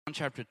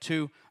chapter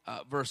 2,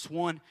 verse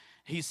 1,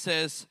 he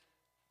says,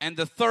 "And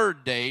the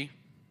third day,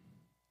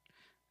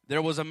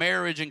 there was a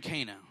marriage in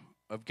Cana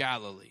of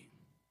Galilee.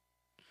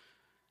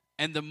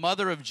 And the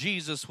mother of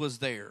Jesus was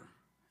there.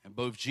 And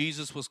both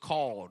Jesus was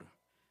called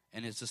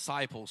and his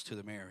disciples to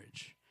the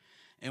marriage.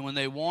 And when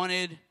they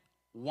wanted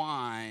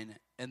wine,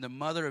 and the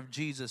mother of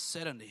Jesus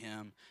said unto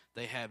him,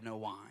 They have no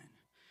wine.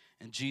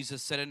 And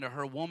Jesus said unto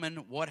her,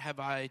 Woman, what have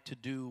I to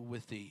do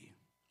with thee?"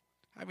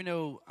 How many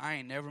know I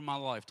ain't never in my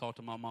life talked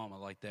to my mama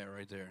like that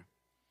right there?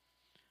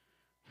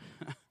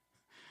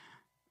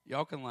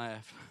 Y'all can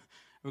laugh.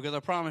 Because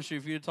I promise you,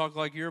 if you talk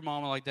like your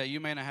mama like that,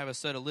 you may not have a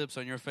set of lips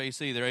on your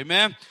face either.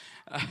 Amen?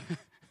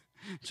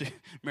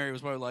 Mary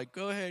was probably like,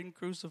 go ahead and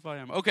crucify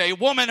him. Okay,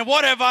 woman,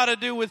 what have I to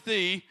do with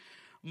thee?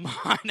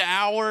 Mine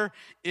hour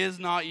is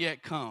not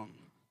yet come.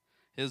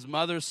 His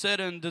mother said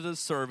unto the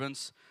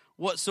servants,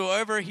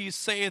 Whatsoever he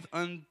saith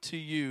unto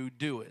you,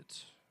 do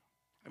it.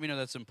 I mean,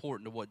 that's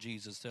important to what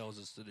Jesus tells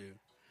us to do.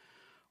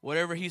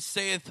 Whatever he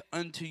saith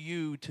unto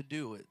you, to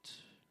do it.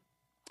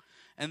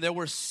 And there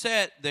were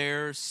set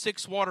there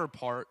 6 water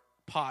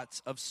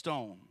pots of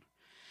stone,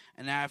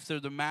 and after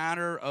the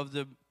manner of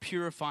the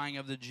purifying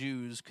of the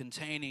Jews,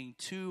 containing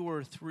 2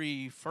 or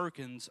 3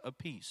 firkins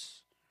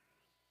apiece.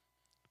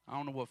 I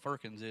don't know what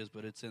firkins is,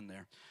 but it's in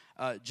there.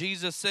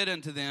 Jesus said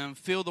unto them,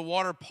 Fill the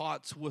water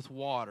pots with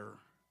water.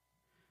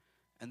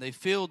 And they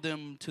filled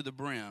them to the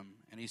brim.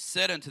 And he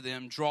said unto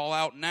them, Draw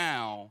out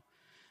now,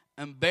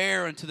 and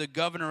bear unto the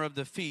governor of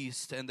the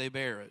feast. And they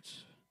bare it.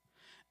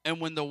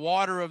 And when the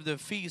water of the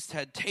feast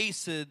had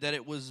tasted that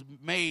it was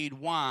made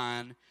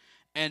wine,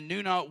 and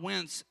knew not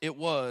whence it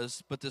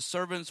was, but the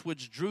servants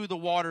which drew the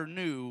water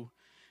knew,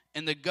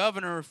 and the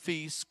governor of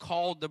feast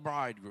called the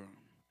bridegroom.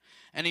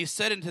 And he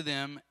said unto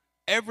them,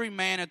 Every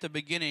man at the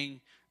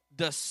beginning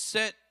doth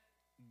set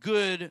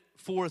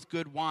forth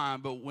good wine,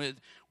 but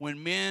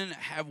when men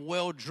have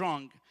well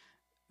drunk,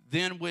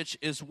 then which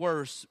is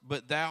worse,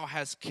 but thou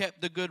hast kept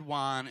the good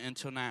wine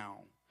until now.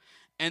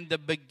 And the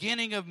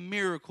beginning of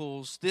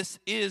miracles, this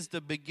is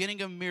the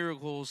beginning of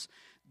miracles,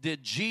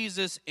 did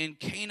Jesus in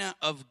Cana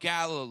of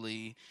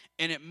Galilee,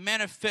 and it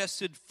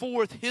manifested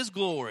forth his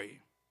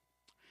glory.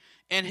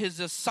 And his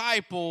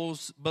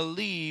disciples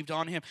believed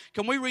on him.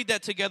 Can we read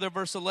that together,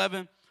 verse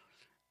 11?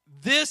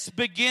 This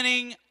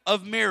beginning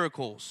of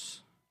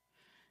miracles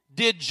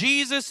did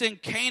Jesus in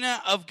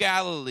Cana of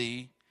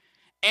Galilee,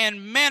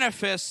 and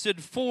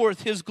manifested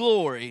forth his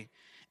glory,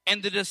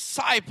 and the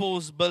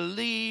disciples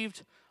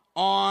believed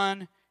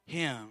on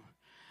him.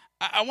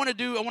 I want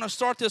to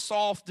start this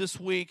off this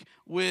week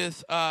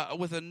with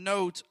a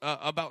note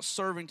about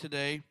serving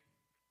today.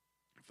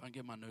 If I can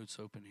get my notes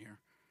open here.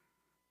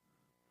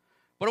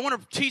 But I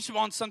want to teach you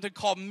on something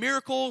called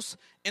miracles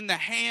in the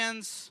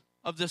hands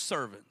of the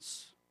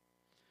servants.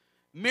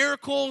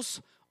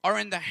 Miracles are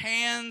in the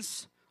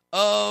hands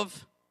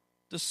of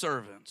the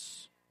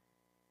servants.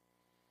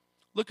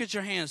 Look at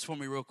your hands for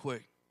me real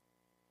quick.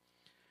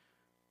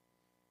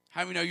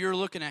 How many know you're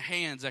looking at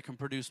hands that can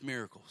produce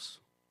miracles?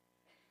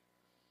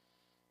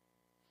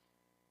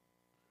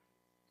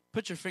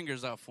 Put your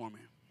fingers out for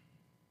me.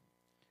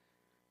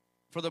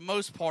 For the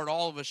most part,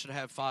 all of us should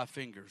have 5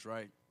 fingers,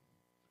 right?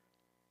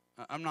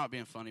 I'm not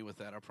being funny with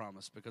that, I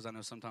promise, because I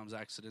know sometimes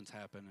accidents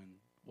happen and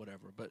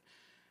whatever. But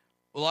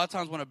a lot of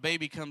times when a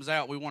baby comes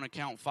out, we want to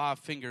count 5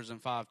 fingers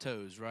and 5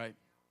 toes, right?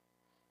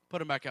 Put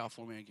them back out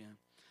for me again.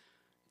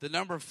 The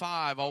number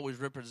 5 always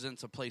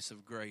represents a place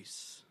of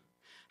grace.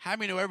 How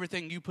many know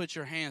everything you put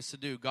your hands to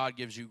do, God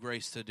gives you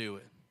grace to do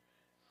it?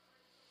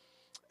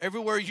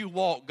 Everywhere you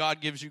walk,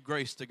 God gives you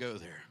grace to go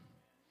there.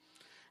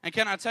 And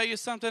can I tell you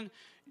something?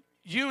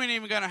 You ain't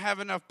even going to have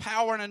enough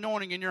power and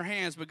anointing in your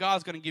hands, but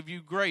God's going to give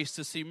you grace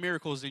to see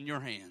miracles in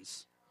your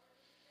hands.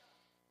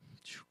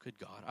 Good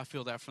God, I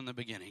feel that from the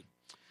beginning.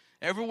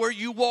 Everywhere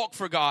you walk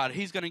for God,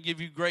 he's going to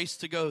give you grace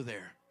to go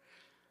there.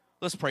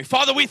 Let's pray.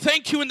 Father, we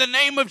thank you in the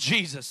name of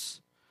Jesus.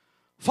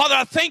 Father,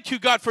 I thank you,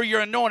 God, for your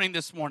anointing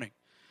this morning.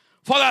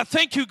 Father, I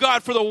thank you,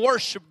 God, for the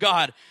worship,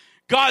 God,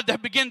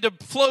 that began to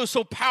flow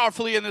so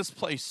powerfully in this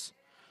place.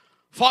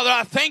 Father,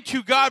 I thank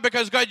you, God,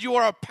 because, God, you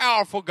are a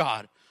powerful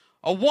God,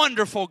 a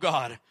wonderful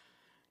God,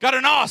 God,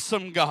 an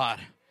awesome God,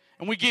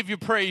 and we give you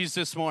praise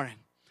this morning.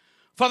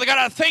 Father God,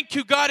 I thank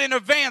you, God, in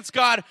advance,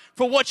 God,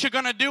 for what you're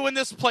going to do in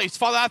this place.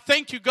 Father, I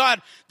thank you,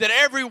 God, that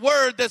every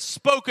word that's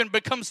spoken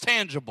becomes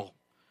tangible.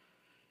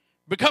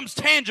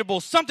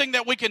 Something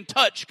that we can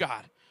touch,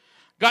 God.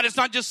 God, it's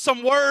not just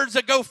some words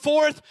that go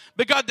forth,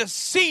 but God, the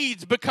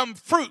seeds become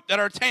fruit that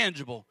are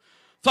tangible.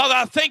 Father,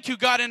 I thank you,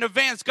 God, in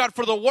advance, God,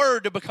 for the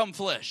word to become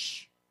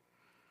flesh.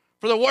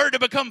 For the word to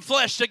become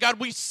flesh, that God,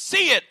 we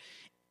see it,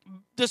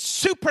 the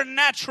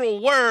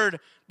supernatural word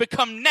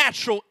become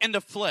natural in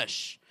the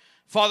flesh.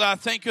 Father, I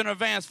thank you in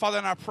advance, Father,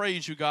 and I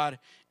praise you, God.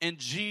 In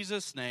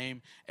Jesus'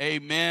 name,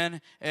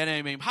 amen and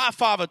amen. High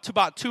five to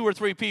about 2 or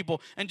 3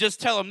 people and just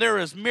tell them there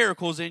is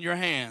miracles in your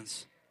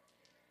hands.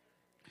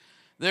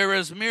 There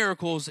is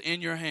miracles in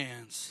your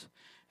hands.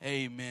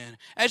 Amen.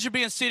 As you're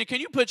being seated,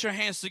 can you put your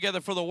hands together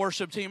for the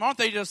worship team? Aren't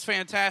they just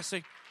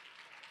fantastic?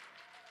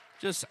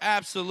 Just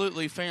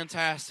absolutely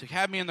fantastic.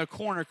 Had me in the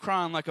corner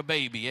crying like a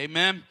baby.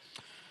 Amen.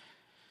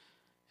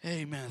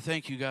 Amen.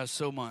 Thank you guys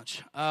so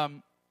much.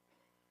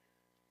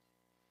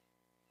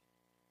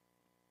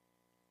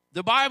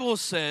 The Bible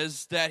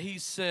says that he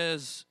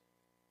says,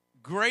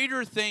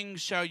 greater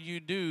things shall you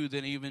do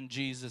than even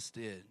Jesus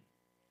did.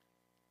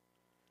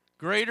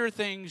 Greater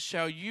things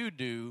shall you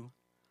do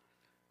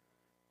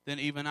than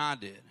even I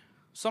did.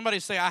 Somebody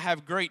say, I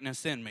have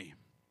greatness in me.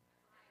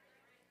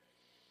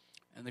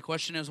 And the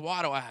question is,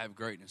 why do I have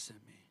greatness in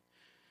me?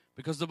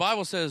 Because the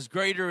Bible says,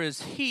 greater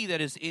is he that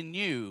is in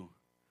you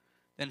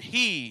than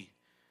he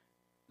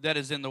that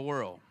is in the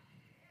world.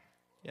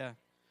 Yeah.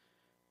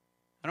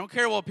 I don't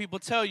care what people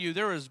tell you,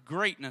 there is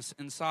greatness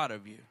inside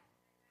of you.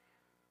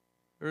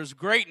 There is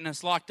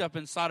greatness locked up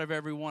inside of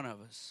every one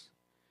of us.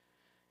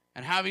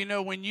 And how do you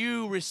know when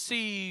you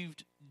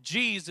received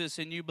Jesus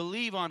and you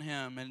believe on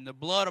him and the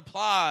blood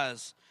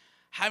applies,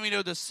 how do you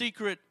know the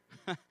secret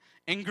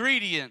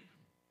ingredient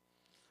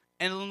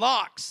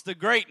unlocks the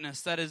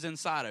greatness that is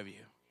inside of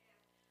you?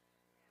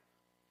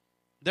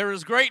 There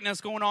is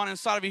greatness going on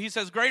inside of you. He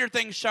says, greater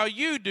things shall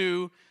you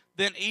do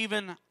than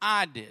even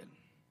I did.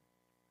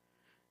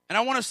 And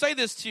I want to say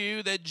this to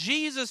you, that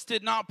Jesus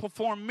did not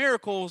perform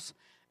miracles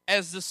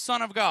as the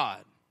Son of God,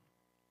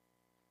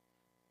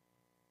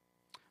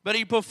 but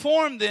he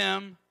performed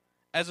them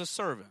as a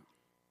servant.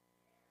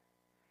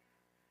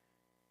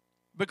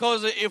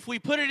 Because if we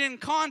put it in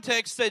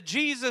context that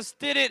Jesus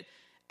did it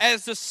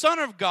as the Son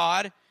of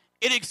God,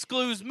 it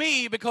excludes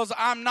me because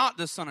I'm not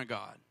the Son of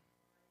God.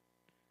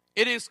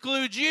 It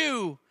excludes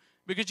you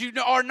because you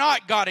are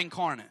not God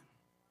incarnate.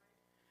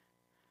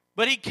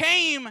 But he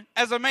came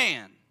as a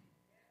man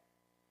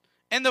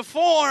in the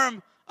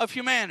form of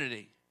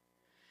humanity.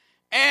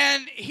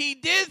 And he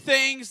did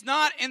things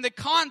not in the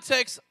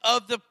context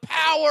of the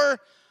power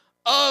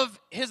of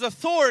his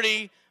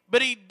authority,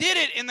 but he did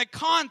it in the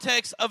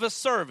context of a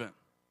servant.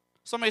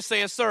 Somebody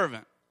say a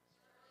servant.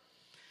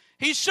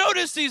 He showed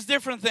us these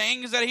different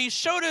things, that he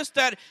showed us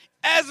that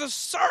as a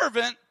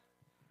servant,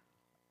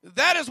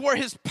 that is where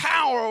his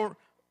power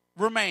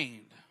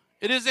remained.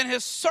 It is in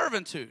his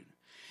servitude.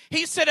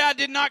 He said, I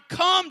did not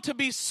come to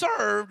be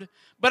served,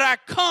 but I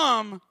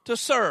come to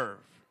serve.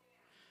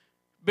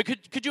 But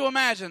could you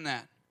imagine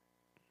that?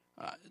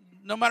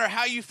 No matter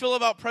how you feel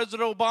about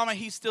President Obama,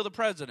 he's still the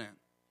president.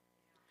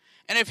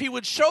 And if he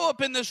would show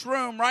up in this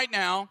room right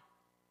now,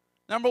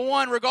 number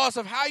one, regardless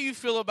of how you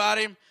feel about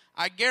him,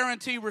 I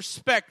guarantee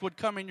respect would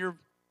come in your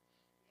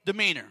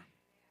demeanor.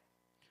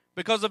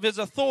 Because of his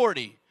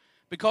authority,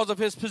 because of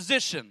his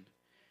position.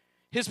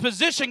 His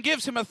position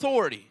gives him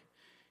authority.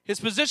 His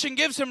position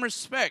gives him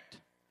respect.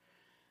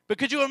 But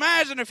could you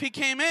imagine if he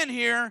came in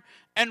here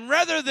and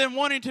rather than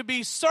wanting to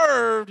be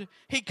served,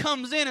 he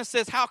comes in and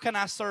says, how can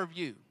I serve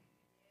you?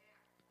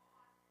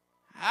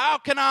 How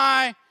can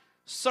I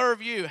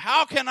serve you?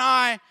 How can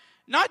I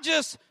not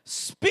just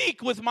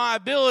speak with my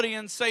ability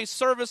and say,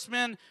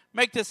 servicemen,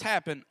 make this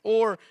happen,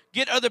 or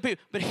get other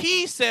people, but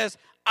he says,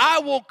 I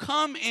will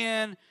come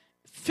in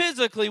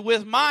physically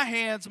with my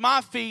hands, my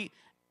feet,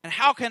 and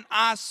how can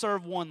I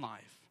serve one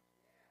life?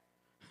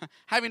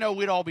 How do you know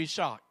we'd all be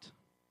shocked?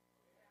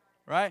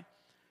 Right?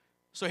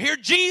 So here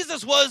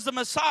Jesus was the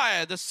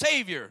Messiah, the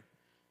Savior,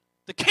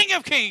 the King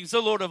of Kings,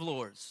 the Lord of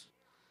Lords.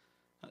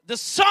 The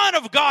Son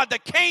of God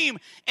that came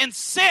and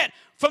sat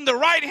from the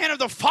right hand of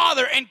the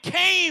Father and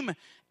came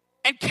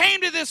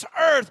to this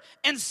earth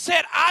and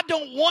said, I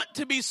don't want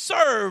to be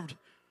served,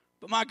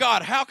 but my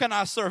God, how can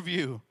I serve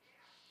you?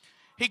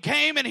 He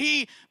came and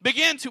he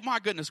began to, my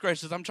goodness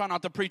gracious, I'm trying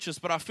not to preach this,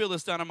 but I feel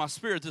this down in my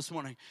spirit this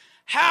morning.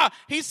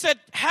 He said,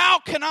 how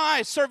can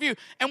I serve you?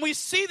 And we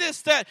see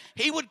this, that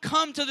he would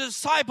come to the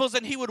disciples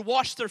and he would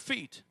wash their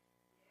feet.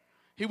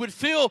 He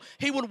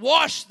would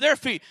wash their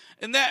feet.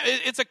 And that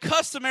it's a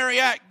customary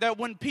act that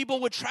when people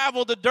would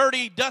travel the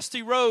dirty,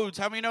 dusty roads,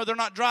 how many know they're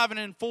not driving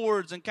in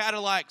Fords and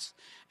Cadillacs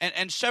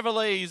and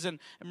Chevrolets and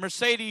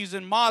Mercedes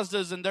and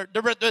Mazdas, and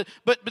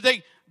but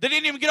they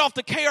didn't even get off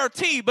the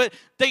KRT, but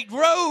they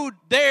rode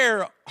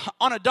there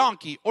on a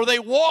donkey, or they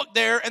walked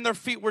there and their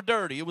feet were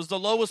dirty. It was the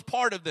lowest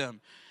part of them.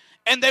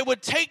 And they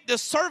would take the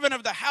servant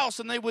of the house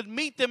and they would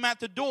meet them at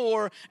the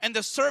door, and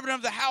the servant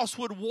of the house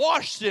would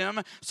wash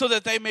them so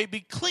that they may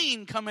be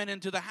clean coming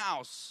into the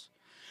house.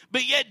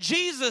 But yet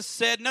Jesus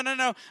said,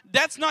 no,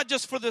 that's not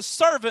just for the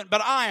servant,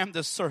 but I am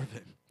the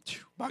servant.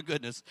 My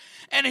goodness.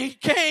 And he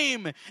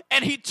came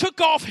and he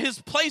took off his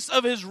place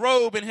of his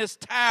robe and his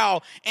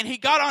towel, and he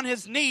got on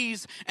his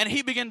knees and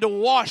he began to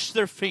wash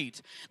their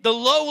feet. The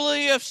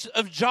lowliest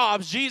of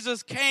jobs,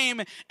 Jesus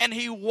came and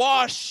he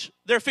washed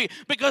their feet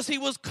because he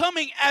was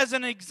coming as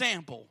an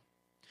example.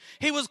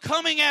 He was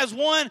coming as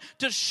one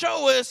to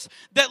show us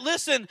that,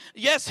 listen,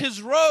 yes,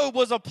 his robe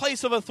was a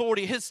place of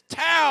authority. His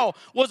towel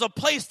was a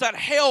place that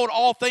held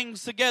all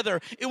things together.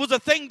 It was a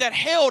thing that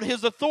held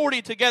his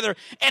authority together.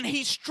 And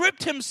he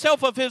stripped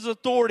himself of his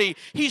authority.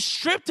 He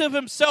stripped of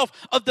himself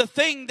of the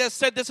thing that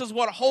said, this is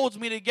what holds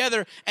me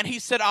together. And he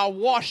said, I'll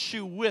wash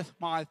you with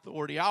my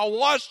authority. I'll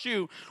wash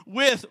you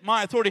with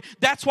my authority.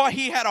 That's why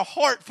he had a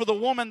heart for the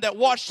woman that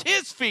washed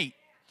his feet.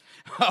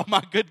 Oh,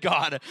 my good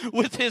God,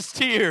 with his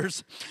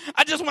tears.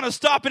 I just want to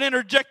stop and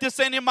interject this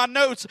in my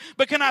notes.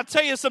 But can I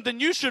tell you something?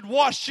 You should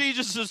wash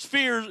Jesus'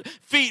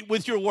 feet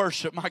with your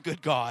worship, my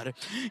good God.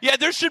 Yeah,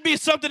 there should be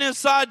something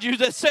inside you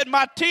that said,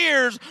 my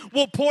tears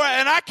will pour out.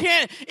 And I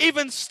can't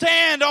even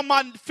stand on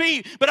my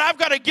feet, but I've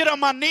got to get on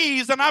my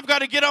knees and I've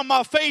got to get on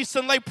my face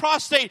and lay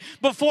prostrate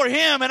before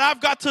him. And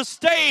I've got to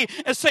stay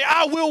and say,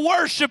 I will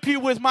worship you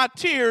with my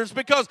tears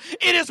because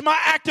it is my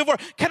act of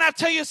worship. Can I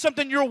tell you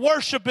something? Your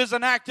worship is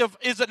an act of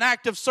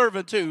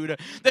servitude.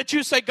 That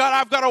you say, God,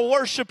 I've got to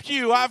worship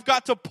you. I've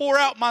got to pour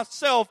out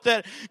myself.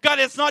 That, God,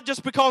 it's not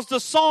just because the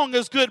song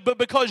is good, but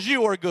because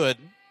you are good.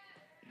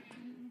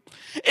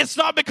 It's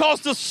not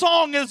because the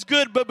song is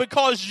good, but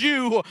because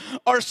you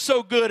are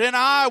so good. And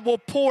I will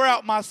pour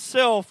out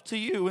myself to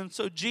you. And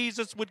so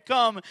Jesus would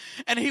come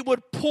and he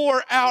would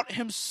pour out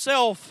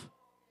himself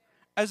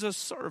as a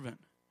servant.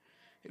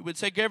 He would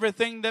take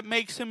everything that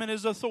makes him in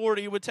his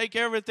authority. He would take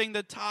everything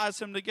that ties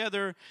him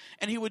together.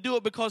 And he would do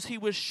it because he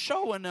was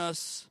showing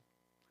us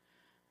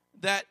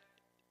that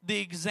the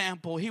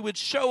example. He would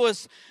show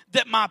us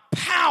that my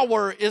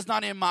power is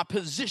not in my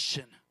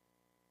position.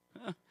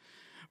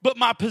 But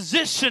my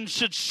position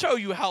should show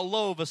you how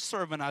low of a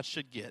servant I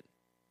should get.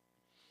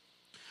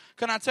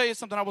 Can I tell you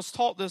something? I was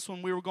taught this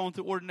when we were going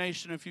through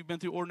ordination. If you've been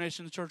through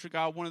ordination in the Church of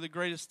God, one of the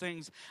greatest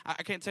things,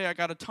 I can't tell you I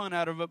got a ton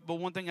out of it, but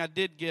one thing I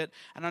did get,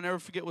 and I never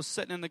forget, was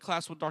sitting in the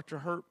class with Dr.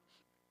 Hurt,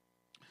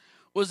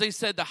 was they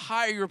said the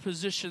higher your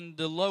position,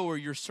 the lower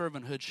your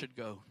servanthood should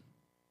go.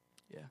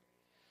 Yeah.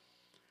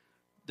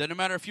 That no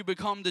matter if you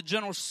become the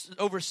general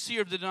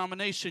overseer of the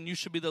denomination, you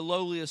should be the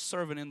lowliest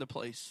servant in the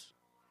place.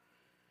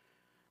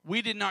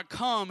 We did not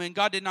come, and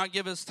God did not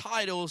give us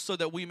titles so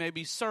that we may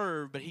be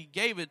served, but he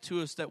gave it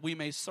to us that we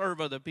may serve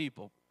other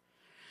people.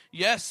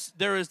 Yes,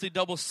 there is the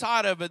double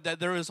side of it, that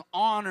there is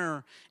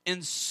honor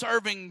in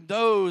serving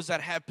those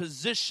that have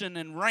position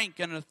and rank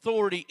and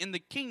authority in the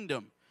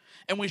kingdom.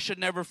 And we should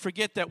never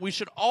forget that. We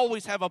should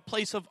always have a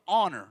place of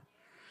honor.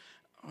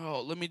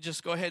 Oh, let me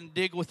just go ahead and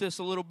dig with this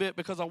a little bit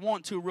because I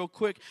want to real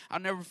quick. I'll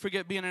never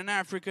forget being in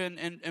Africa,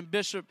 and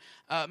Bishop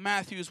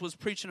Matthews was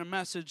preaching a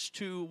message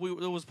to,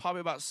 there was probably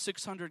about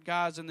 600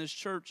 guys in this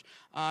church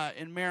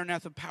in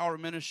Maranatha Power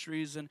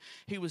Ministries, and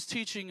he was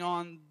teaching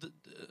on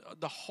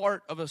the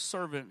heart of a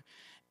servant.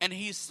 And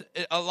he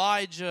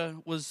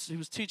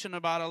was teaching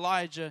about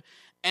Elijah,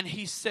 and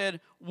he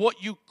said,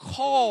 what you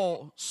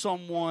call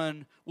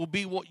someone will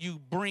be what you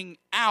bring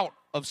out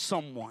of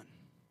someone.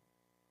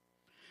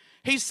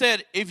 He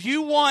said, if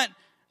you want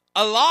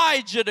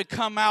Elijah to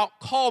come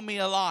out, call me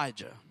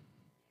Elijah.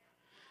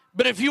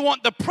 But if you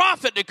want the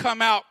prophet to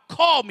come out,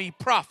 call me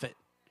prophet.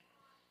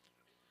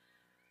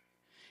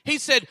 He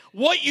said,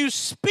 what you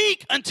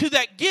speak unto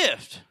that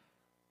gift.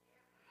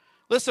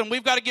 Listen,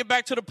 we've got to get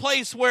back to the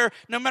place where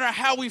no matter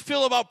how we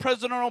feel about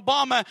President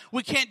Obama,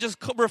 we can't just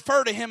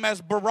refer to him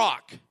as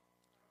Barack.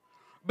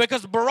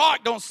 Because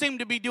Barack don't seem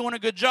to be doing a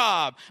good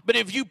job. But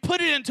if you put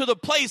it into the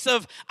place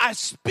of, I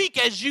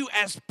speak as you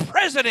as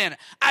president,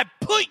 I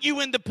put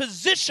you in the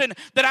position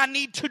that I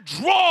need to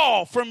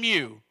draw from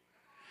you.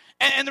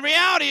 And the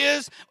reality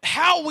is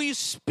how we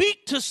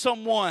speak to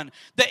someone,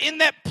 that in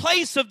that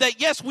place of that,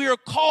 yes, we are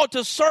called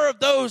to serve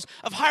those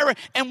of higher rank.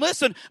 And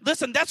listen,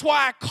 that's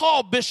why I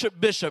call Bishop.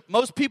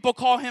 Most people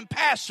call him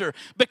pastor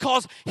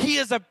because he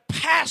is a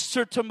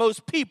pastor to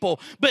most people.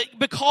 But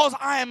because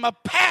I am a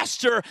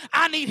pastor,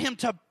 I need him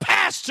to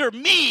pastor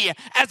me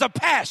as a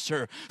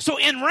pastor. So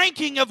in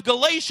ranking of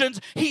Galatians,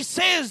 he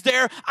says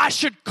there, I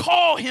should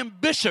call him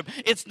bishop.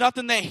 It's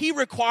nothing that he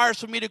requires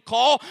for me to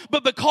call,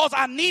 but because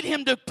I need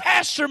him to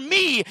pastor me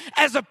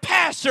as a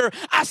pastor,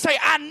 I say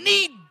I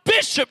need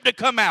Bishop to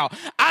come out.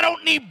 I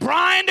don't need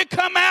Brian to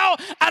come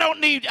out. I don't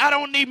need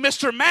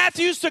Mr.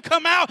 Matthews to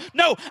come out.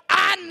 No,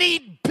 I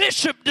need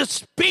Bishop to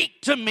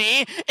speak to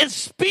me and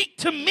speak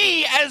to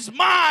me as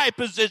my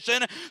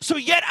position. So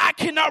yet I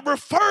cannot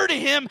refer to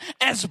him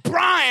as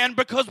Brian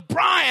because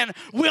Brian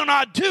will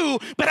not do,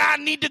 but I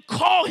need to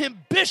call him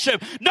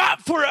Bishop,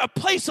 not for a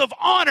place of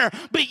honor,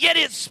 but yet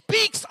it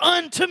speaks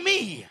unto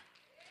me.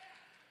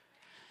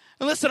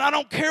 And listen, I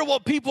don't care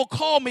what people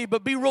call me,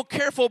 but be real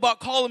careful about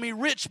calling me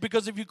rich,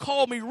 because if you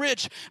call me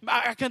rich,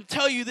 I can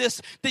tell you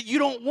this, that you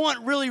don't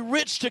want really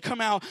rich to come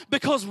out,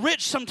 because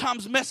rich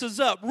sometimes messes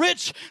up.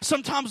 Rich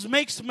sometimes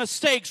makes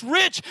mistakes.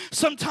 Rich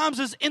sometimes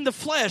is in the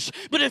flesh.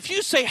 But if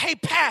you say, hey,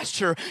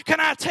 pastor, can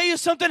I tell you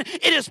something?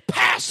 It is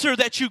pastor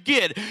that you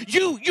get.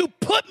 You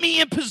put me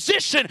in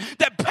position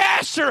that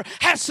pastor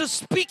has to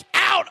speak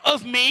out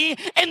of me,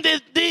 and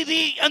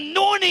the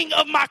anointing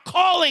of my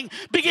calling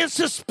begins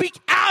to speak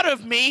out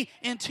of me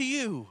into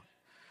you.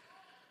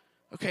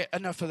 Okay,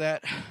 enough of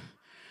that.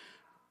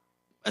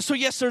 So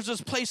yes, there's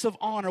this place of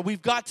honor.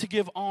 We've got to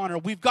give honor.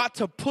 We've got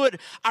to put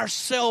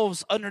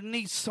ourselves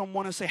underneath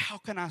someone and say, how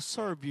can I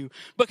serve you?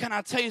 But can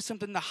I tell you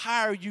something? The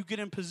higher you get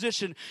in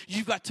position,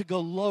 you've got to go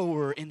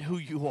lower in who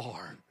you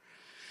are.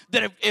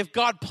 That if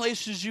God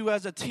places you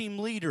as a team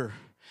leader,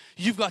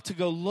 you've got to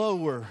go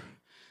lower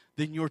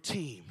than your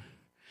team.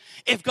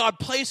 If God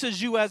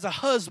places you as a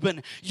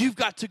husband, you've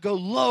got to go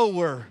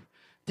lower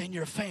than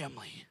your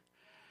family.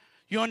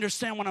 You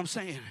understand what I'm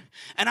saying?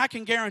 And I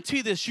can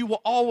guarantee this, you will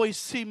always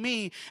see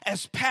me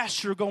as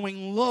pastor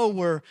going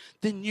lower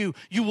than you.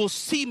 You will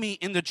see me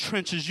in the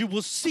trenches. You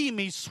will see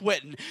me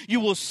sweating. You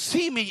will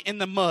see me in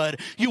the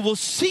mud. You will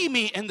see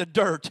me in the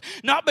dirt.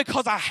 Not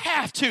because I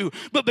have to,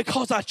 but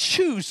because I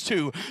choose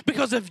to.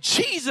 Because if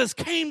Jesus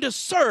came to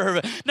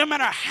serve, no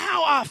matter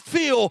how I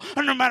feel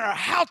or no matter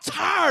how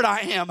tired I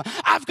am,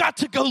 I've got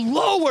to go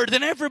lower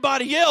than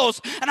everybody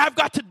else. And I've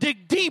got to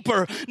dig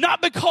deeper.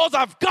 Not because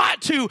I've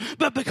got to,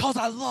 but because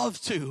I love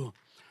to.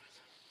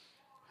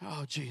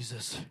 Oh,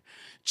 Jesus.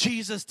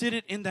 Jesus did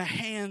it in the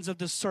hands of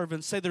the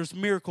servants. Say, there's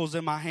miracles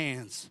in my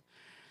hands.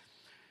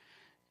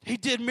 He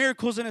did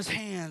miracles in his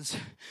hands.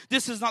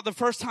 This is not the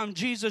first time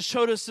Jesus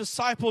showed his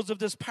disciples of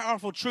this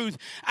powerful truth.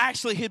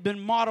 Actually, he'd been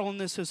modeling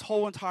this his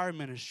whole entire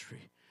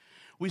ministry.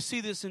 We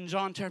see this in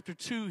John chapter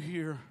 2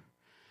 here.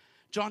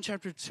 John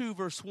chapter 2,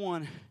 verse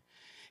 1.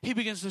 He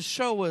begins to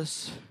show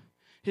us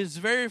his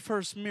very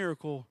first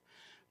miracle.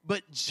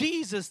 But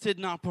Jesus did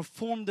not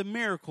perform the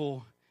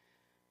miracle,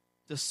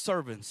 the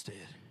servants did.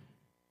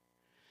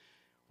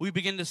 We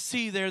begin to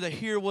see there that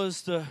here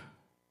was the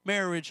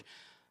marriage,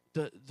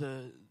 the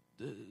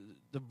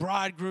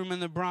bridegroom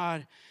and the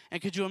bride.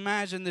 And could you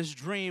imagine this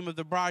dream of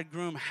the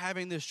bridegroom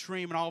having this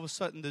dream and all of a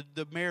sudden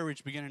the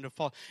marriage beginning to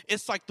fall?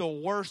 It's like the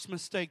worst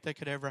mistake that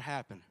could ever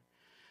happen.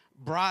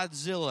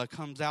 Bridezilla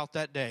comes out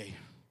that day.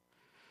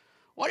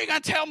 What are you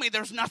going to tell me?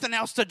 There's nothing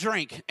else to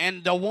drink.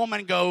 And the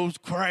woman goes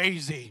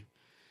crazy.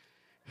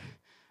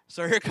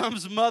 So here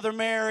comes Mother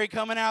Mary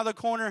coming out of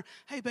the corner.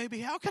 Hey,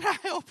 baby, how can I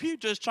help you?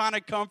 Just trying to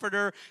comfort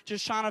her,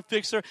 just trying to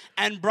fix her.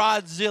 And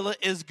Bridezilla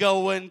is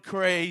going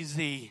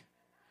crazy.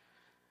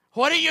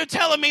 What are you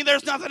telling me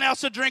there's nothing else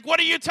to drink? What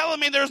are you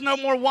telling me there's no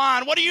more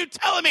wine? What are you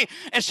telling me?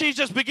 And she's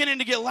just beginning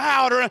to get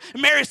louder. And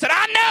Mary said,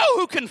 I know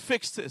who can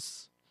fix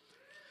this.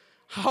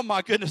 Oh,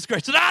 my goodness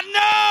gracious. I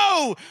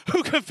know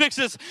who can fix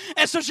this.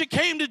 And so she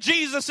came to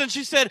Jesus and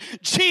she said,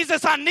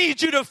 Jesus, I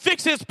need you to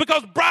fix this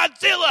because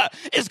Bridezilla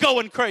is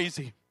going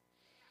crazy.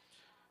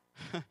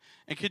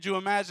 And could you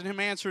imagine him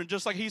answering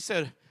just like he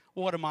said,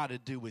 what am I to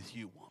do with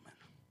you, woman?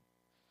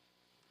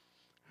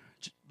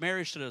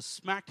 Mary should have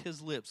smacked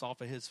his lips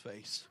off of his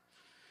face.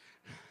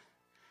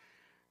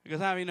 Because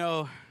how do you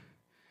know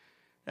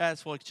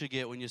that's what you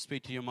get when you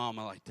speak to your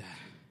mama like that?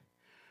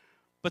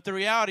 But the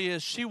reality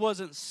is she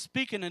wasn't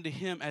speaking unto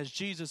him as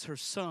Jesus, her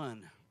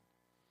son.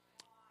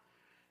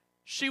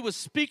 She was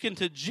speaking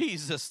to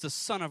Jesus, the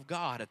Son of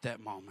God, at that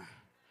moment.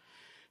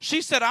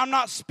 She said, I'm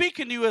not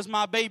speaking to you as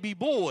my baby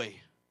boy.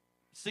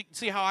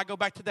 See how I go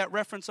back to that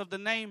reference of the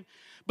name?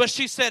 But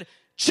she said,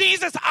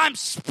 Jesus, I'm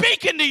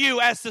speaking to you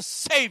as the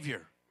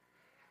Savior.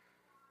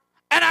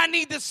 And I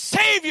need the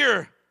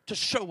Savior to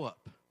show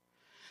up.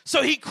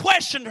 So he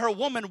questioned her,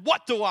 woman,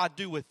 what do I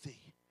do with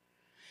thee?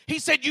 He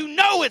said, you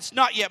know it's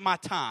not yet my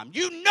time.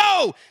 You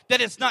know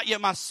that it's not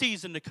yet my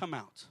season to come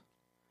out.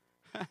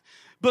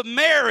 But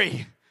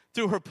Mary,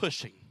 through her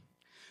pushing,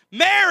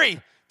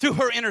 Mary, through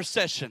her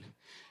intercession,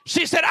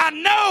 she said, I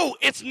know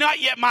it's not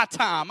yet my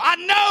time. I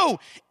know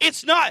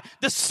it's not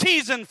the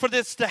season for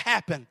this to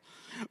happen.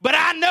 But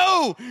I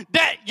know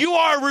that you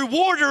are a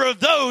rewarder of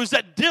those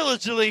that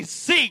diligently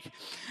seek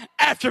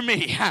after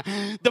me.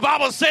 The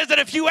Bible says that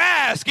if you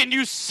ask and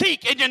you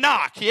seek and you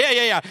knock,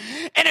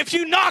 and if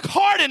you knock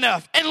hard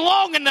enough and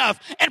long enough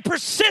and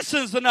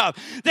persistence enough,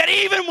 that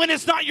even when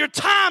it's not your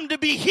time to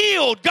be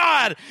healed,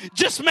 God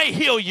just may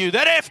heal you.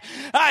 That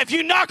if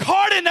you knock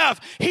hard enough,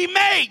 he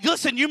may,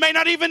 listen, you may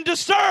not even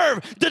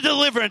deserve the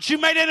deliverance. You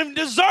may not even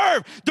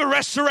deserve the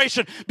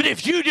restoration. But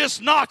if you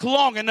just knock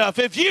long enough,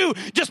 if you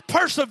just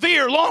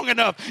persevere long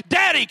enough,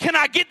 Daddy, can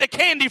I get the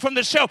candy from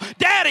the shelf?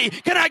 Daddy,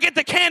 can I get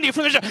the candy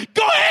from the shelf?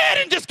 Go ahead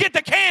and just get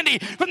the candy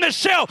from the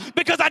shelf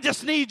because I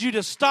just need you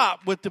to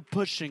stop with the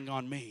pushing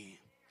on me.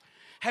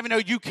 Have you know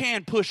you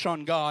can push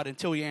on God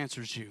until he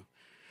answers you.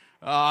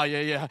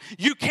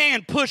 You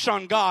can push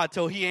on God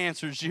till he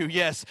answers you.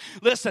 Yes.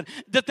 Listen,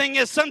 the thing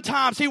is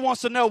sometimes he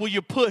wants to know, will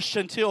you push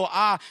until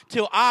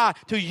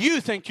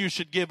you think you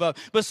should give up?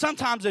 But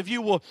sometimes if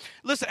you will,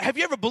 listen, have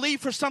you ever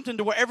believed for something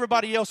to where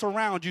everybody else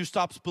around you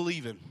stops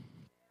believing?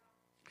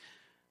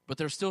 But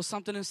there's still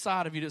something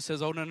inside of you that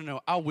says, oh, no,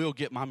 I will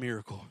get my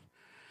miracle.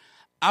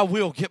 I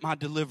will get my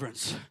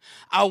deliverance.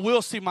 I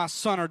will see my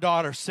son or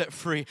daughter set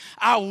free.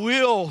 I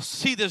will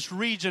see this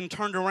region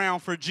turned around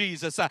for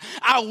Jesus.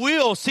 I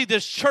will see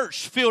this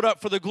church filled up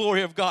for the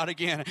glory of God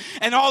again.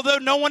 And although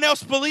no one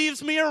else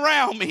believes me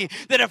around me,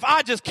 that if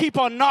I just keep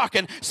on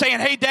knocking, saying,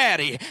 hey,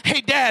 Daddy,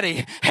 hey,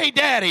 Daddy, hey,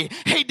 Daddy,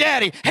 hey,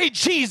 Daddy, hey,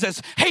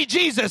 Jesus, hey,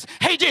 Jesus,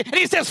 hey, Jesus. And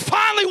he says,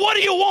 finally, what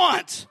do you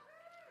want?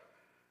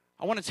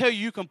 I want to tell you,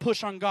 you can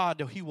push on God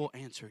till He will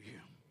answer you.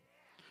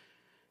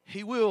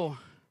 He will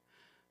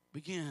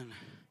begin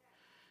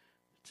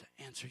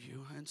to answer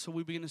you. And so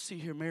we begin to see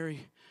here,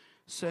 Mary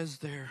says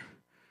there,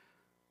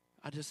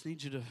 I just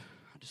need you to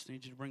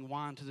bring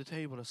wine to the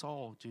table. That's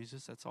all,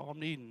 Jesus. That's all I'm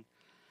needing.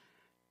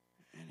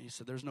 And he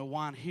said, there's no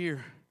wine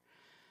here.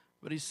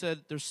 But he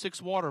said, there's 6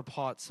 water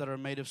pots that are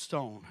made of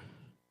stone.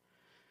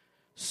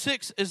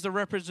 6 is the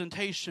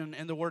representation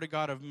in the Word of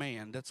God of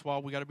man. That's why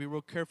we got to be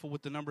real careful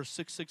with the number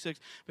 666,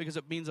 because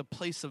it means a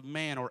place of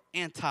man, or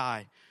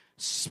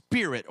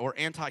anti-spirit, or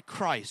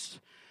anti-Christ.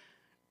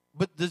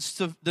 But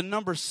the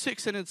number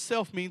 6 in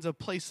itself means a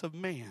place of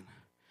man.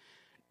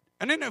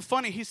 And isn't it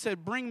funny? He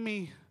said, bring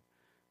me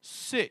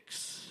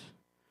 6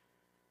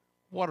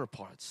 water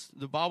pots.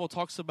 The Bible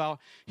talks about,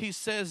 he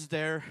says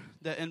there,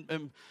 that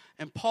in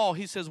Paul,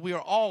 he says, we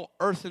are all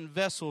earthen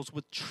vessels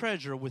with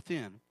treasure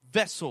within.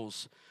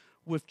 Vessels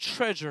with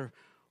treasure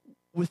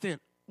within.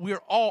 We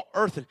are all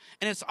earthen.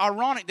 And it's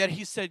ironic that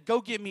he said,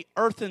 go get me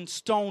earthen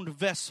stoned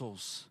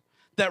vessels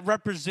that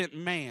represent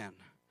man.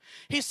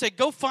 He said,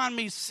 go find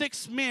me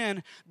 6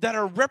 men that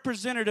are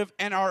representative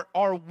and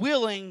are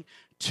willing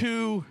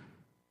to,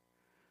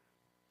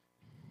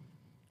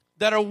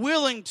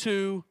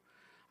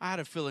 I had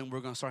a feeling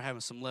we're going to start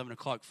having some 11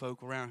 o'clock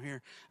folk around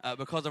here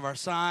because of our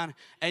sign.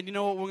 And you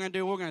know what we're going to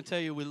do? We're going to tell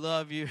you we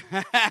love you.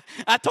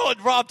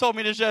 Rob told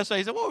me this yesterday.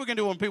 He said, what are we going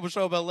to do when people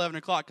show up at 11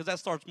 o'clock? Because that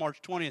starts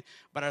March 20th.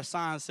 But our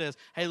sign says,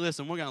 hey,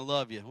 listen, we're going to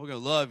love you. We're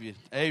going to love you.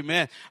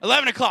 Amen.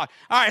 11 o'clock.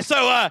 All right,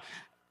 so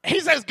he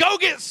says, go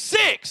get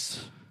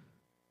 6.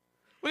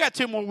 We got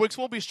 2 more weeks.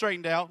 We'll be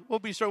straightened out.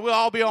 We'll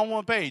all be on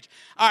one page.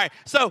 All right,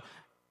 so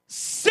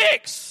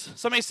 6.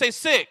 Somebody say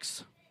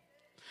 6.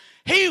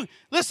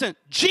 Listen,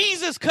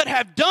 Jesus could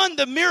have done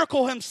the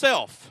miracle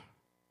himself.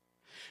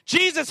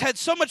 Jesus had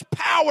so much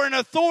power and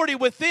authority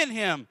within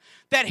him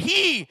that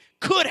he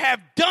could have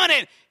done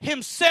it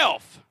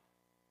himself.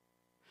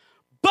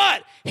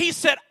 But he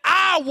said,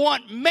 I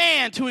want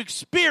man to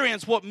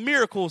experience what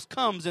miracles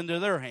comes into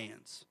their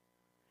hands.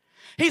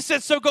 He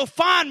said, so go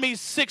find me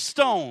 6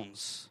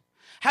 stones.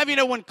 How do you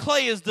know when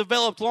clay is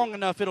developed long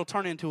enough, it'll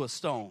turn into a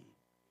stone?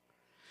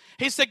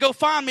 He said, go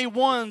find me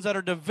ones that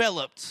are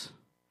developed.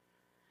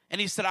 And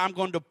he said, I'm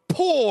going to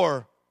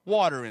pour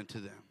water into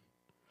them.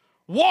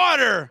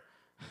 Water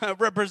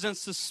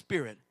represents the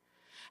Spirit.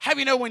 How do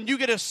you know when you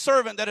get a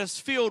servant that is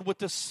filled with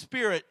the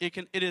Spirit, it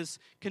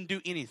can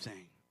do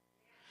anything?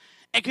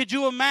 And could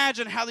you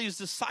imagine how these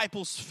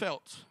disciples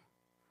felt?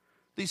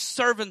 These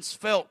servants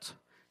felt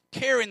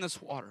carrying this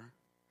water.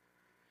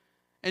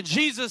 And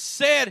Jesus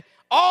said,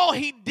 all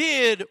he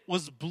did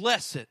was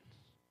bless it.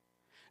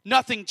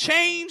 Nothing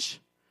changed.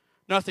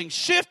 Nothing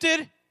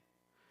shifted.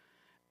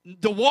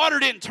 The water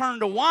didn't turn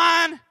to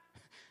wine.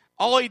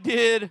 All he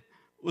did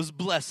was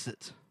bless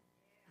it.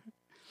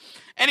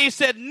 And he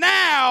said,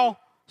 now,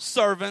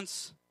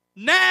 servants,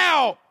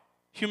 now,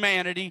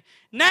 humanity,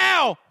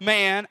 now,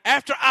 man,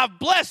 after I've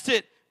blessed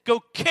it, go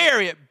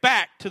carry it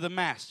back to the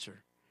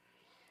master.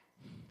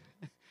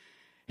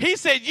 He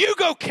said, you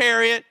go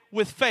carry it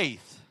with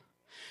faith.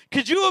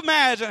 Could you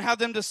imagine how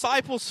them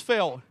disciples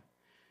felt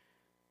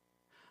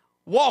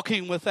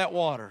walking with that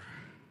water?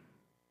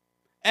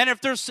 And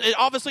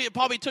obviously it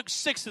probably took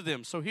 6 of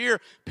them. So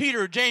here,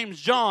 Peter, James,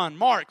 John,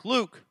 Mark,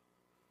 Luke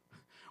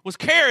was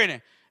carrying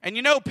it. And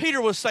you know, Peter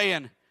was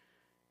saying,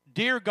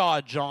 dear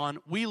God, John,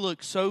 we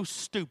look so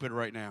stupid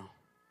right now.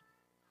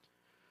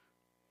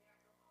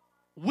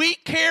 We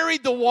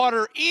carried the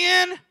water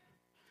in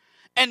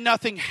and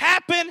nothing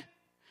happened.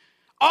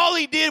 All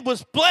he did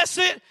was bless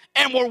it,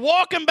 and we're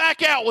walking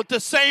back out with the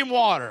same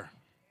water.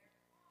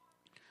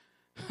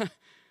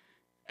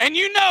 And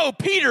you know,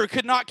 Peter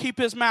could not keep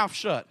his mouth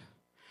shut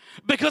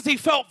because he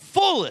felt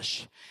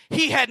foolish.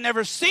 He had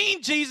never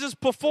seen Jesus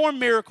perform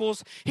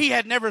miracles. He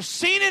had never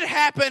seen it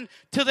happen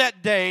to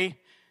that day.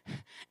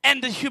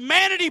 And the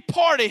humanity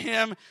part of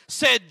him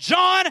said,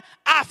 John,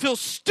 I feel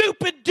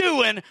stupid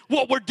doing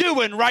what we're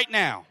doing right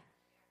now.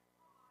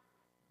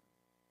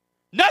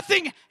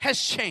 Nothing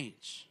has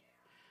changed.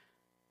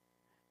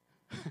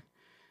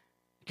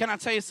 Can I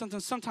tell you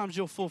something? Sometimes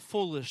you'll feel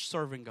foolish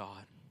serving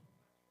God.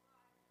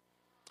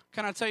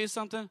 Can I tell you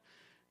something?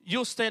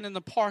 You'll stand in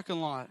the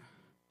parking lot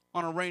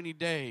on a rainy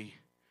day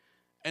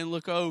and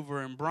look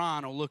over, and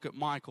Brian will look at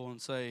Michael and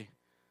say,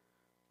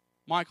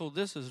 Michael,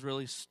 this is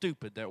really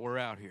stupid that we're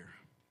out here.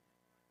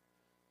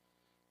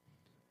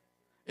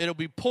 It'll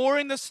be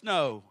pouring the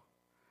snow.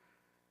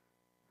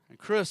 And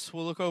Chris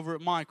will look over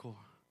at Michael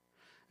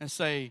and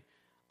say,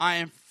 I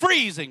am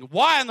freezing.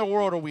 Why in the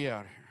world are we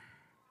out here?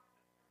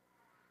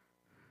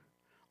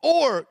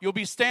 Or you'll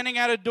be standing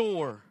at a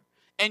door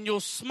and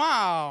you'll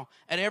smile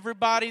at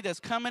everybody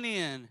that's coming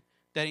in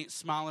that ain't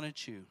smiling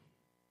at you.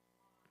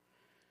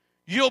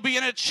 You'll be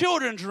in a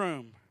children's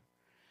room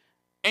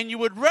and you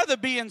would rather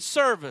be in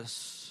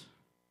service.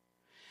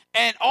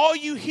 And all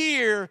you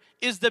hear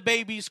is the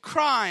babies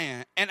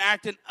crying and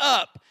acting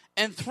up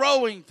and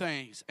throwing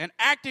things and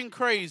acting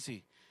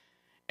crazy.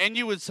 And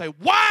you would say,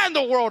 why in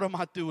the world am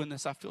I doing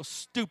this? I feel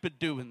stupid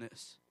doing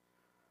this.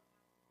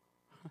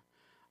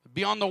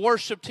 be on the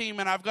worship team,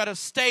 and I've got to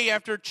stay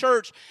after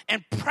church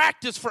and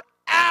practice for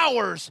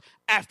hours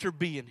after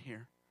being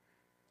here.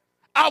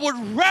 I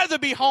would rather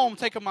be home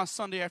taking my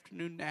Sunday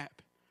afternoon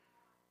nap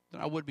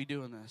than I would be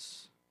doing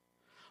this.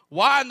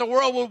 Why in the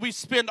world would we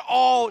spend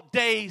all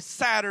day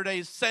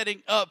Saturdays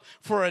setting up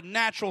for a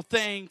natural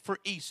thing for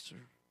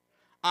Easter?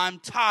 I'm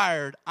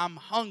tired, I'm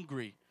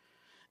hungry,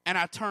 and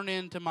I turn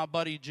into my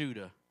buddy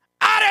Judah.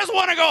 I just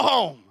want to go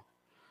home.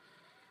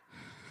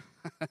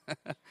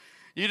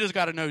 You just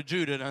got to know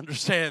Judah to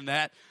understand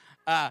that.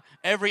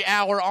 Every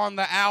hour on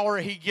the hour,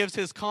 he gives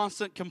his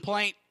constant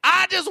complaint,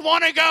 I just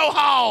want to go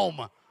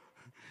home.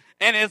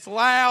 And it's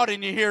loud,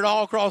 and you hear it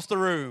all across the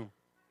room.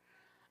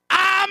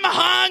 I'm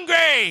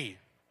hungry.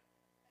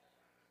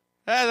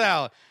 That's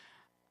how.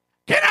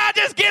 Can I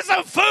just get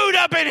some food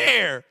up in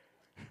here?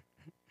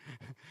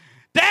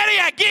 Daddy,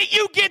 I get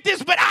you get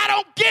this, but I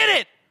don't get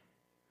it.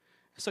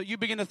 So you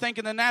begin to think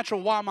in the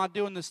natural, why am I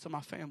doing this to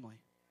my family?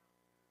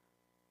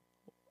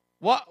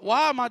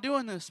 Why am I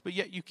doing this? But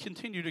yet you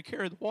continue to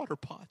carry the water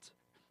pot.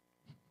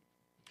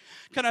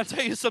 Can I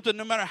tell you something?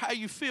 No matter how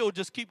you feel,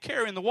 just keep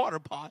carrying the water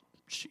pot.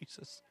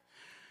 Jesus.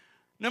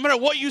 No matter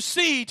what you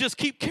see, just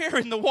keep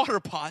carrying the water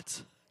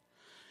pot.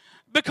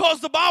 Because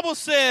the Bible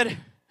said,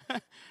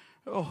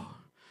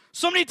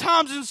 so many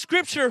times in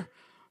Scripture,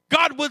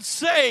 God would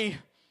say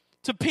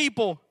to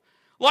people,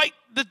 like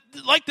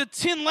the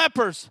 10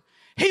 lepers,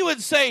 he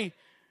would say,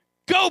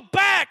 go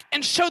back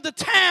and show the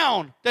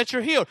town that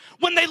you're healed.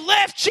 When they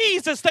left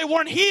Jesus, they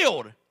weren't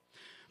healed.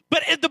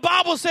 But the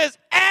Bible says,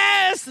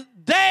 as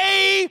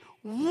they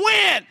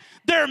went,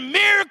 their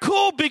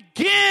miracle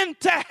began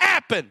to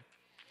happen.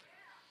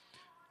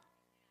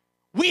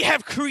 We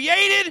have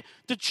created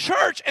the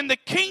church and the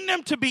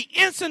kingdom to be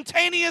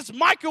instantaneous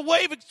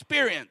microwave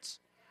experience.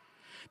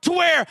 To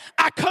where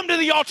I come to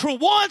the altar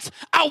once,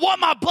 I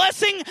want my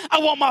blessing, I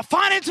want my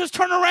finances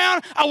turned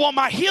around, I want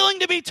my healing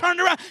to be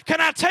turned around.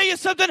 Can I tell you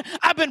something?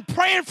 I've been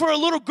praying for a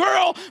little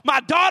girl, my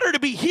daughter, to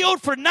be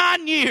healed for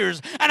 9 years,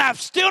 and I've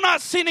still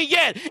not seen it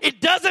yet. It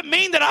doesn't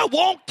mean that I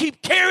won't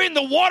keep carrying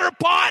the water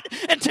pot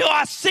until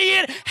I see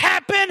it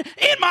happen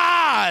in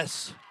my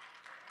eyes.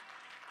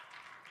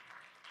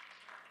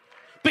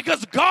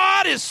 Because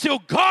God is still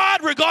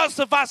God, regardless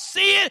if I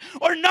see it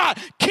or not.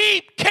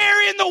 Keep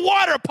carrying the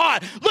water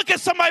pot. Look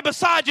at somebody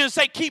beside you and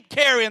say, keep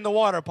carrying the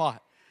water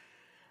pot.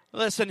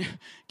 Listen,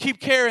 keep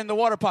carrying the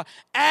water pot.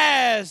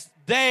 As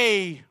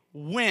they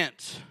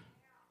went,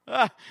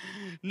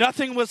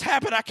 nothing was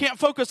happening. I can't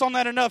focus on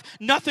that enough.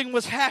 Nothing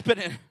was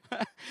happening.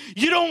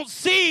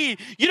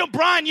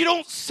 Brian, you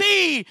don't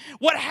see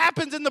what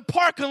happens in the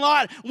parking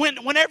lot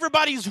when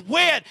everybody's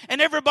wet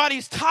and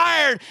everybody's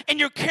tired and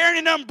you're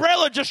carrying an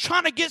umbrella just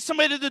trying to get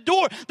somebody to the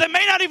door. They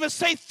may not even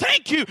say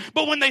thank you,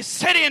 but when they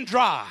sit in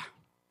dry,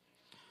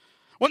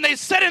 when they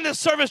sit in the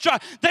service dry,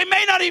 they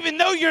may not even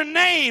know your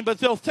name, but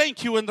they'll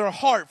thank you in their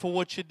heart for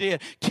what you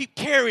did. Keep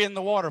carrying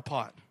the water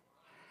pot.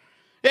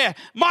 Yeah,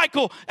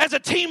 Michael, as a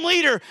team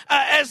leader,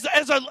 as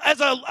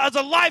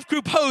a life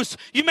group host,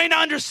 you may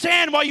not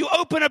understand why you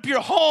open up your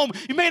home.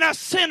 You may not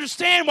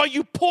understand why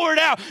you pour it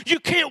out. You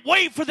can't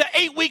wait for the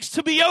 8 weeks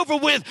to be over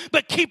with,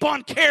 but keep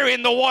on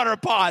carrying the water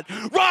pot.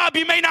 Rob,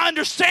 you may not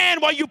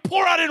understand why you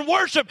pour out in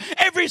worship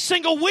every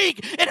single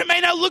week, and it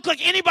may not look like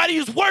anybody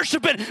who's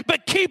worshiping,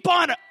 but keep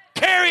on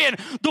carrying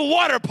the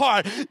water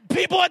pot.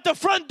 People at the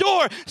front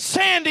door,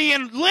 Sandy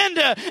and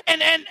Linda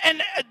and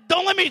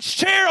don't let me,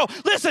 Cheryl.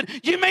 Listen,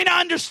 you may not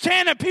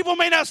understand it. People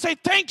may not say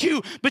thank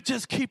you, but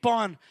just keep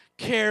on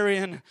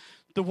carrying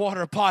the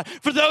water pot.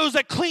 For those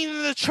that clean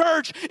in the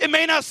church, it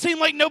may not seem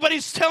like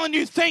nobody's telling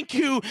you thank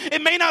you.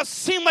 It may not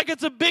seem like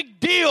it's a big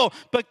deal,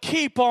 but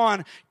keep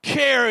on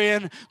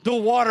carrying the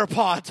water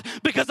pot.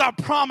 Because I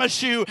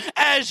promise you,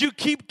 as you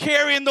keep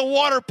carrying the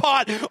water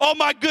pot, oh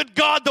my good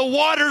God, the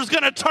water is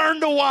going to turn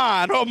to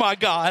wine. Oh my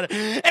God.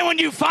 And when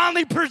you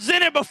finally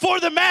present it before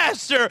the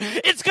master,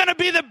 it's going to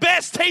be the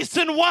best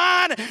tasting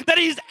wine that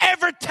he's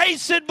ever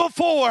tasted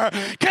before.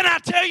 Can I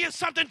tell you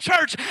something,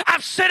 church?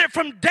 I've said it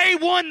from day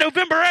one,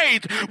 November 8th.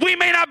 We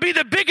may not be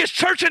the biggest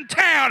church in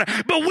town,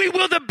 but we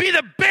will be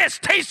the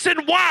best tasting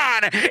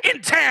wine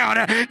in town.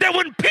 That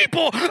when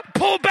people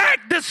pull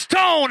back the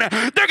stone,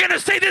 they're going to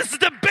say, this is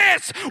the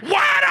best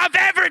wine I've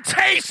ever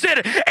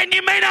tasted. And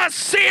you may not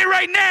see it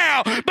right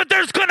now, but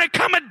there's going to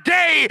come a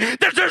day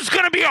that there's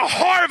going to be a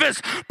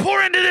harvest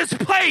pour into this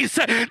place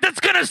that's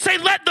going to say,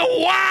 let the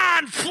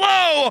wine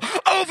flow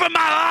over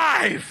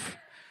my life.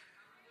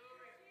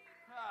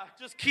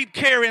 Just keep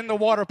carrying the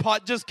water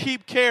pot. Just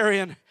keep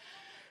carrying.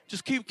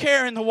 Just keep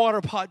carrying the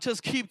water pot.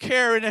 Just keep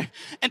carrying it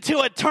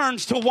until it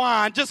turns to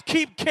wine. Just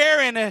keep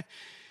carrying it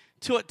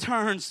till it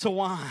turns to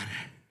wine.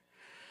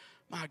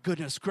 My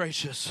goodness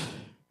gracious.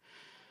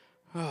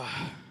 Oh.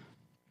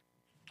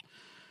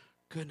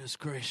 Goodness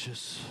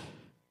gracious.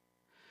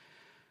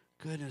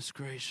 Goodness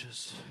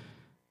gracious.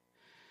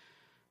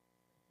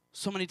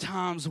 So many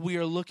times we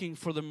are looking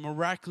for the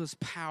miraculous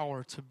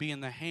power to be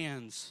in the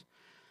hands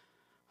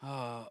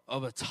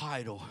of a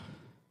title.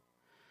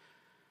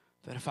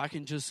 That if I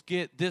can just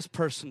get this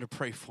person to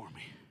pray for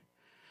me,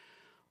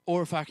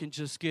 or if I can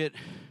just get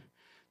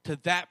to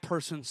that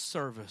person's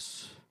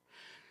service.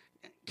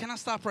 Can I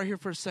stop right here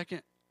for a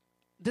second?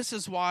 This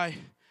is why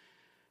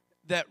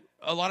that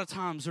a lot of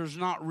times there's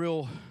not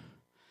real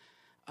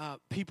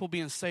people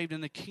being saved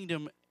in the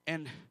kingdom,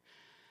 and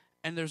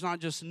there's not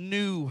just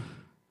new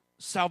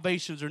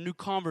salvations or new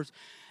converts,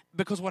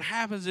 because what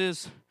happens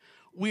is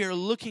we are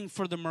looking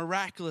for the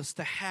miraculous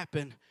to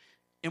happen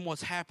in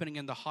what's happening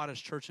in the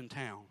hottest church in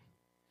town.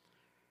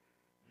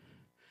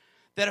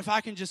 That if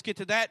I can just get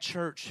to that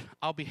church,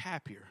 I'll be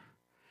happier.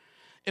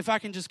 If I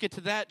can just get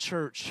to that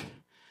church,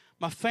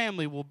 my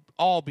family will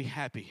all be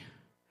happy.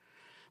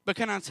 But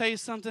can I tell you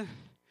something?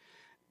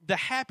 The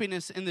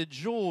happiness and the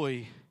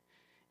joy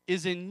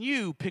is in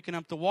you picking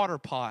up the water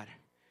pot.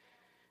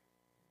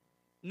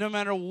 No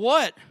matter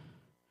what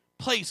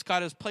place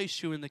God has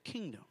placed you in the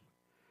kingdom.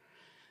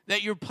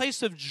 That your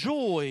place of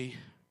joy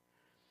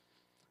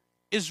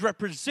is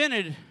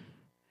represented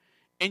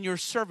in your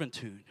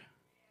servitude.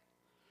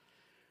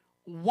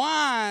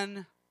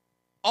 Wine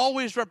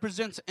always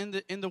represents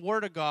in the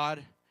Word of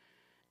God.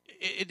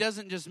 It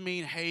doesn't just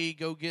mean, hey,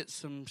 go get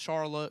some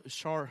Merlot,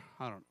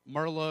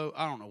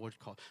 I don't know what you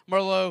call it,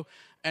 Merlot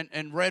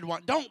and red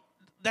wine.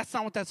 That's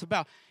not what that's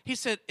about. He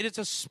said it is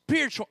a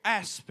spiritual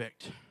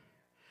aspect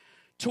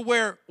to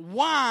where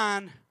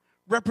wine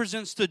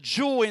represents the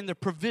joy and the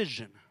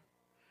provision.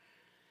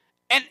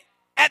 And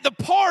at the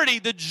party,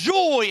 the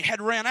joy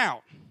had ran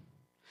out.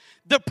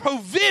 The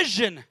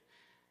provision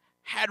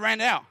had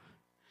ran out.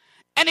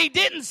 And he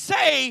didn't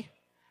say,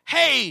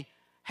 hey,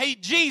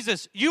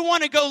 Jesus, you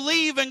want to go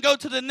leave and go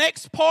to the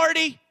next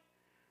party,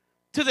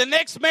 to the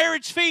next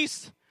marriage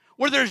feast,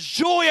 where there's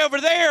joy over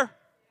there,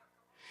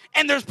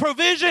 and there's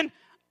provision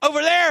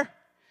over there?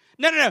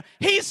 No.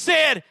 He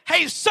said,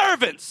 hey,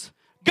 servants,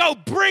 go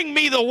bring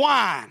me the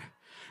wine.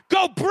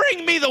 Go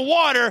bring me the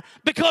water,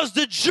 because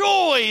the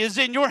joy is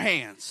in your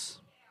hands.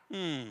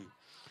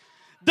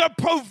 The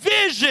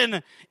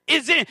provision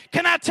is in.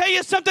 Can I tell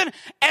you something?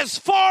 As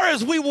far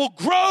as we will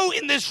grow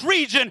in this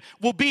region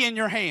will be in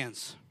your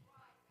hands.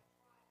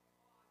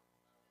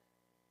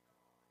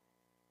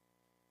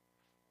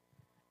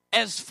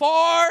 As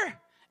far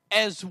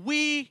as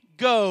we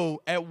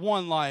go at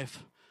One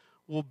Life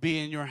will be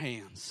in your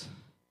hands.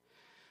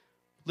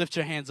 Lift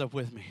your hands up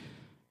with me.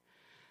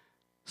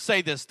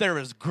 Say this: there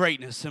is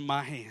greatness in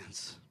my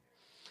hands.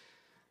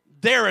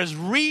 There is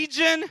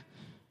region.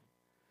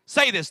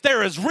 Say this: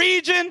 there is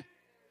region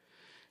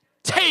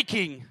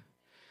taking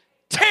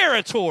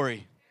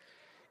territory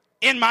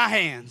in my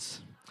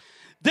hands.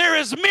 There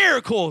is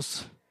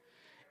miracles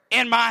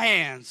in my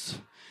hands.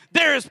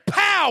 There is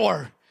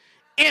power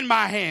in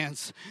my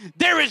hands.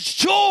 There is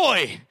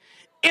joy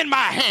in my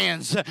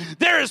hands.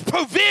 There is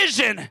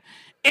provision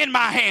in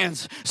my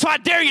hands. So I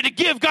dare you to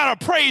give God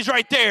a praise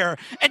right there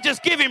and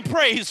just give him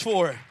praise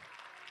for it.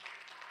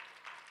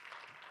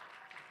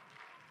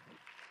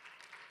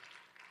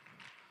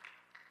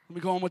 Let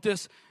me go on with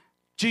this.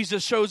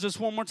 Jesus shows us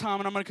one more time,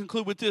 and I'm going to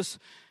conclude with this.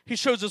 He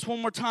shows us one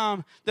more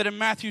time that in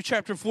Matthew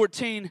chapter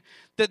 14,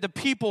 that the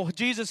people,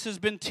 Jesus has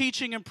been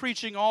teaching and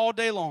preaching all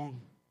day long.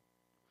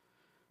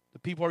 The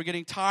people are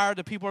getting tired.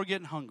 The people are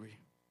getting hungry.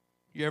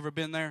 You ever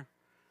been there?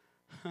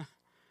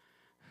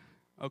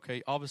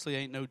 Okay, obviously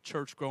ain't no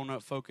church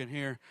grown-up folk in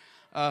here.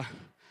 I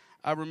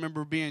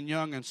remember being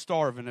young and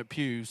starving at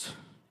Pews.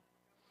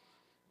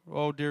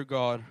 Oh, dear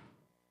God.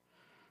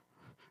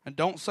 And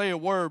don't say a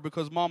word,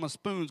 because Mama's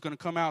spoon's going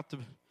to come out.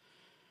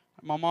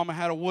 My mama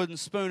had a wooden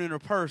spoon in her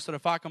purse that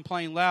if I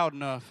complained loud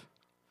enough,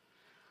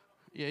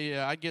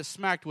 I'd get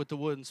smacked with the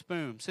wooden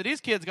spoon. So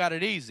these kids got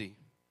it easy.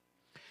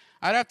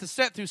 I'd have to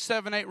sit through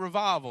 7-8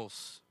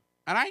 revivals.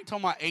 And I ain't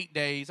talking about 8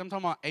 days. I'm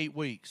talking about 8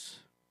 weeks.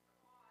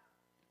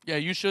 Yeah,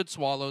 you should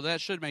swallow. That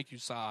should make you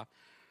sigh.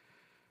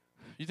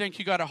 You think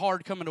you got it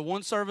hard coming to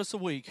one service a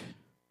week?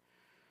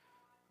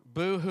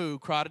 Boo-hoo,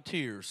 cry to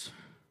tears.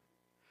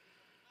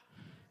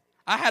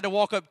 I had to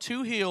walk up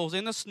 2 hills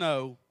in the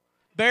snow,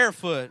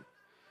 barefoot,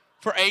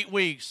 for 8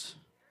 weeks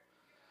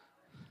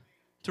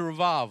to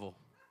revival.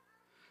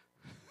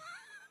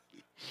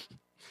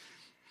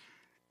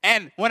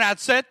 And when I'd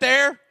sit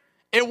there,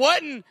 it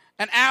wasn't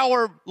an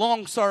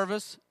hour-long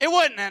service. It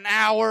wasn't an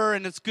hour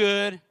and it's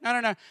good.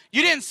 No.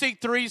 You didn't sing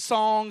 3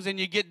 songs and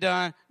you get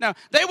done. No,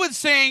 they would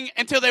sing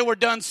until they were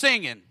done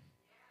singing.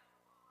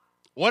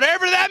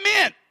 Whatever that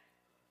meant.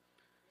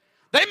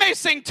 They may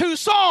sing 2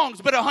 songs,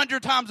 but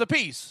 100 times a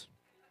piece.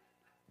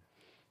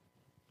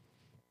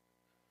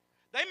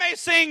 They may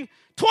sing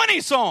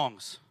 20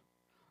 songs.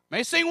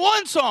 May sing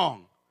 1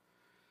 song.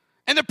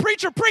 And the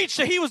preacher preached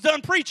till he was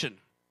done preaching.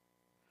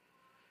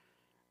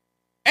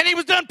 And he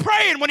was done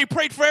praying when he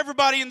prayed for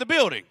everybody in the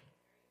building.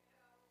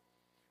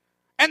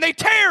 And they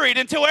tarried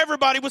until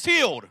everybody was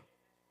healed.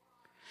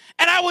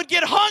 And I would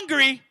get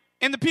hungry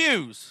in the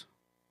pews.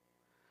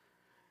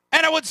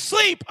 And I would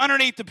sleep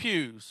underneath the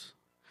pews.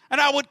 And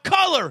I would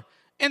color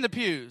in the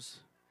pews.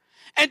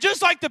 And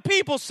just like the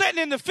people sitting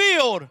in the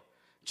field,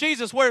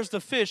 Jesus, where's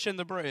the fish and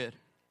the bread?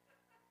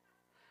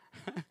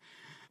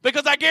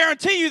 Because I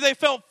guarantee you they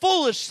felt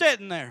foolish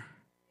sitting there.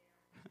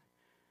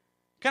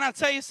 Can I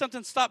tell you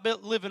something? Stop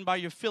living by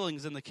your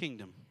feelings in the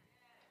kingdom.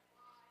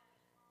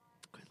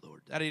 Good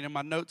Lord. That ain't in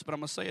my notes, but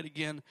I'm going to say it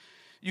again.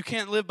 You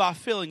can't live by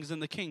feelings in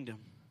the kingdom.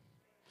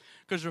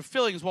 Because your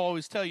feelings will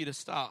always tell you to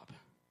stop.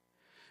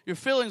 Your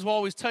feelings will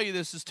always tell you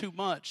this is too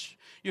much.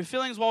 Your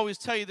feelings will always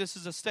tell you this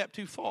is a step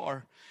too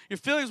far. Your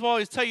feelings will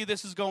always tell you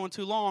this is going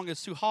too long,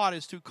 it's too hot,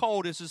 it's too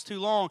cold, this is too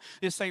long,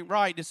 this ain't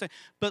right.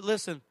 But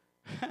listen,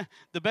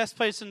 the best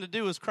place to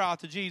do is cry out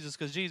to Jesus,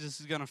 because Jesus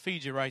is going to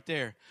feed you right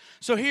there.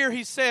 So here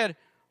he said,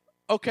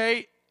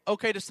 okay,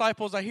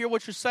 disciples, I hear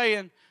what you're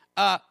saying.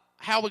 How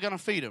are we going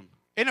to feed them?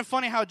 Isn't it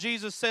funny how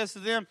Jesus says to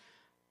them,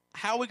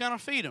 how are we going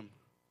to feed them?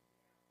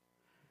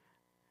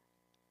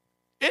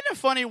 Isn't it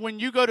funny when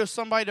you go to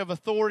somebody of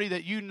authority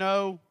that you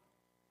know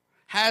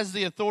has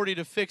the authority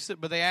to fix it,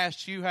 but they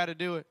asked you how to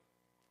do it?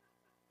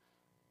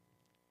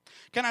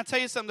 Can I tell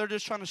you something? They're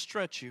just trying to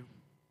stretch you.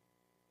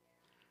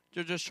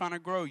 They're just trying to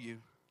grow you.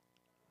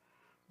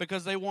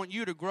 Because they want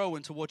you to grow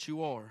into what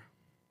you are.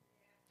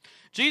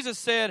 Jesus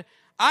said,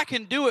 I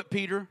can do it,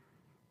 Peter.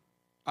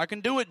 I can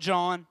do it,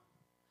 John.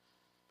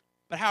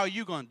 But how are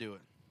you going to do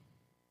it?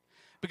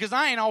 Because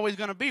I ain't always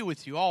going to be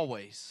with you,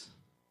 always.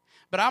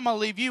 But I'm going to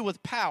leave you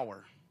with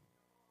power.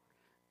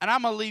 And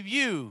I'm going to leave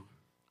you.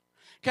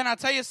 Can I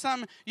tell you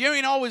something? You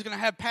ain't always going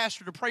to have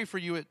pastor to pray for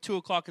you at 2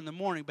 o'clock in the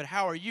morning, but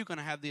how are you going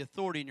to have the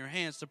authority in your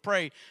hands to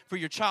pray for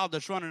your child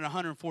that's running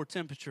 104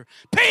 temperature?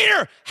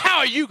 Peter, how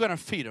are you going to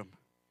feed him?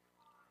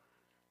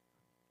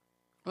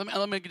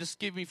 Let me just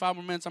give me 5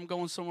 more minutes. I'm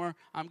going somewhere.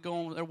 I'm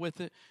going there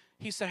with it.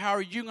 He said, how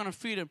are you going to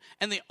feed him?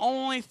 And the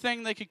only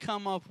thing they could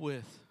come up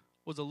with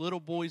was a little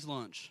boy's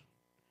lunch.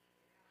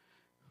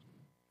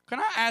 Can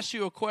I ask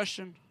you a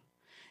question?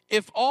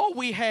 If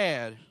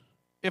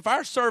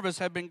our service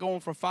had been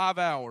going for 5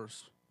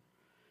 hours,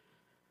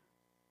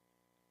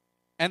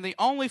 and the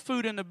only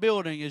food in the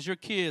building is your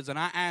kids, and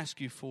I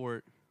ask you for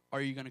it,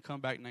 are you going to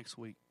come back next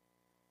week?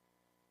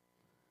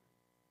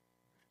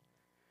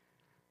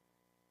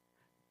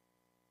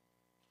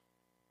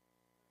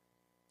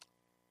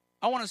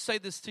 I want to say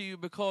this to you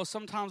because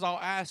sometimes I'll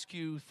ask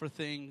you for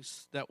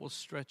things that will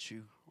stretch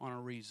you on a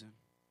reason.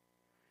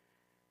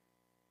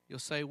 You'll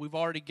say, we've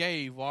already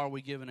gave, why are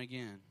we giving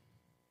again?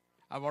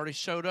 I've already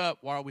showed up,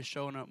 why are we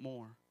showing up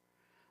more?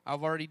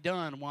 I've already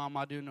done, why am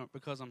I doing it?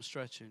 Because I'm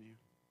stretching you.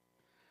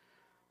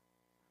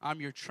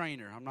 I'm your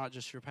trainer, I'm not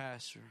just your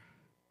pastor.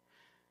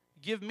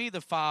 Give me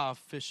the 5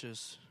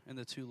 fishes and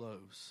the 2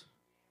 loaves.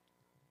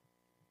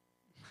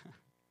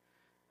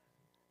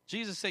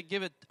 Jesus said,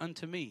 give it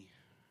unto me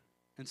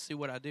and see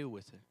what I do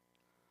with it.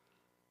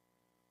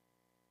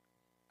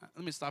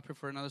 Let me stop here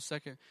for another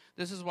second.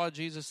 This is why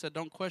Jesus said,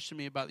 don't question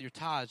me about your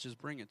tithes, just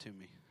bring it to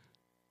me.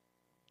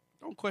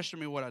 Don't question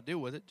me what I do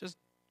with it, just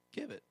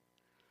give it.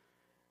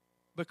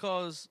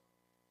 Because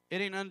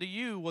it ain't unto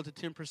you what the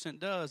 10%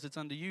 does, it's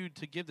unto you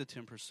to give the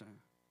 10%.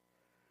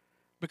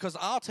 Because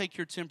I'll take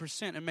your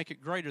 10% and make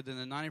it greater than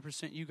the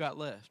 90% you got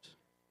left.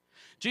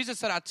 Jesus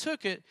said, I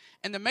took it,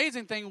 and the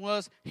amazing thing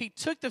was, he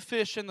took the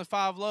fish and the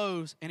 5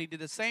 loaves, and he did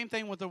the same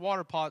thing with the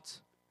water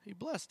pots. He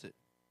blessed it.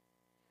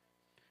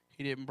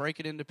 He didn't break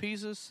it into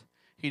pieces.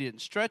 He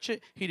didn't stretch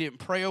it. He didn't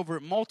pray over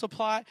it,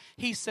 multiply it.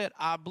 He said,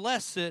 I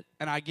bless it,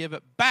 and I give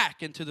it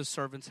back into the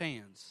servant's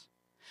hands.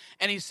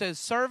 And he says,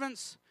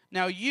 servants,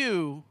 now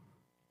you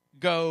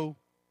go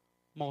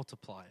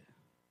multiply it.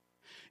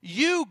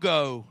 You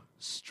go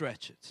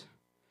stretch it.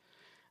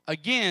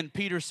 Again,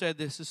 Peter said,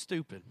 this is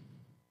stupid.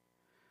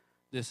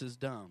 This is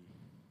dumb.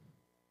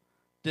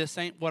 This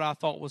ain't what I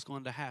thought was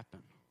going to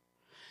happen.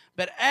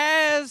 But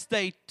as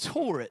they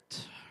tore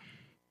it,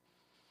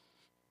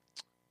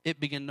 it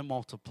began to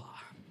multiply.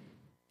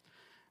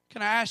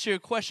 Can I ask you a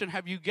question?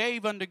 Have you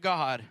gave unto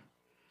God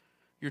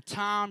your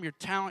time, your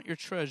talent, your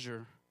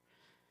treasure?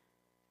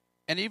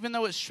 And even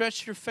though it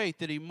stretched your faith,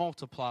 did he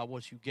multiply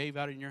what you gave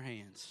out in your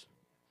hands?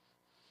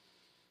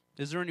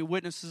 Is there any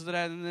witnesses to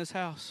that in this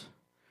house?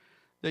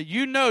 That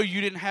you know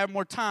you didn't have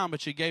more time,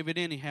 but you gave it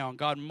anyhow, and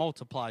God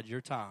multiplied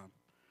your time.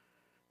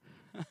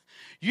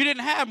 You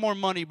didn't have more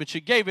money, but you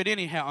gave it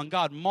anyhow, and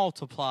God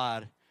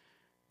multiplied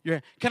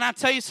your. Can I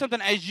tell you something?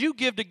 As you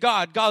give to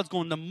God, God's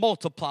going to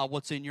multiply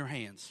what's in your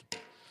hands.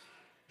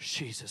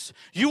 Jesus.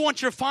 You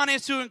want your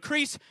finance to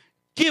increase?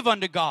 Give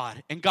unto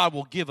God, and God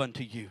will give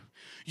unto you.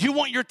 You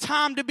want your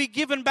time to be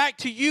given back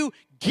to you?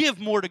 Give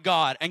more to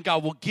God, and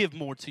God will give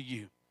more to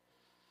you.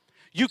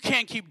 You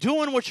can't keep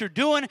doing what you're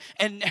doing.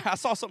 And I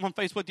saw something on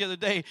Facebook the other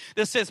day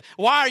that says,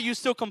 why are you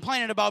still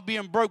complaining about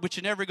being broke, but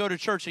you never go to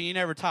church and you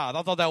never tithe?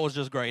 I thought that was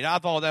just great. I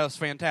thought that was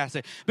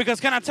fantastic. Because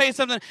can I tell you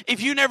something? If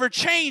you never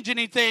change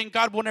anything,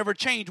 God will never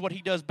change what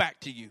he does back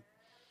to you.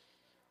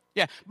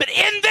 Yeah, but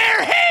in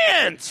their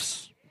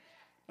hands,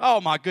 oh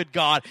my good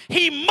God,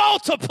 he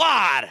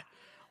multiplied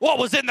what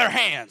was in their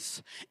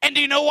hands. And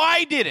do you know why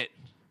he did it?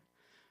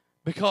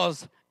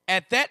 Because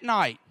at that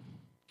night,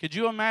 could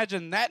you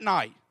imagine that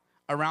night,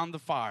 around the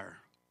fire?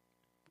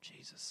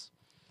 Jesus.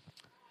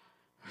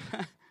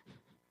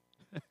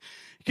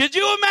 Could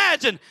you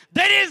imagine?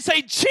 They didn't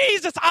say,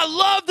 Jesus, I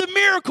love the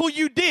miracle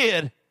you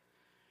did.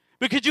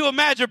 But could you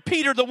imagine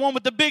Peter, the one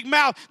with the big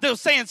mouth, that was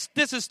saying,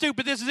 this is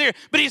stupid, this is here.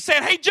 But he's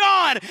saying, hey,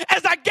 John,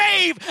 as I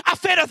gave, I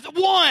fed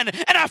 1,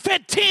 and I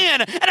fed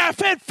 10, and I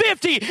fed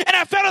 50, and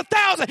I fed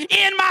 1,000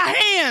 in my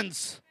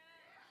hands.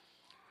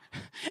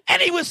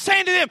 And he was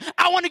saying to them,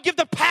 I want to give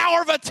the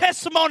power of a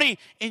testimony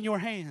in your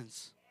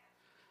hands.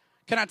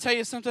 Can I tell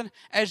you something?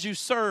 As you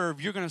serve,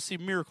 you're going to see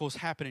miracles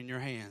happen in your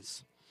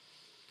hands.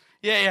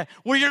 Yeah.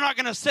 Where you're not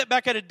going to sit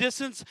back at a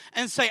distance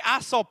and say,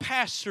 I saw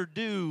Pastor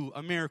do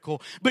a miracle.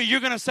 But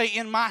you're going to say,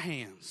 in my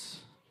hands,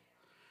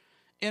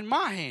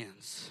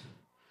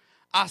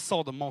 I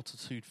saw the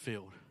multitude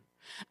filled.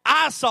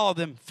 I saw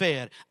them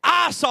fed.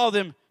 I saw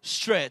them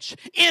stretched.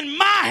 In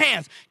my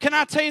hands. Can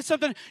I tell you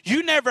something?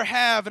 You never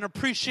have an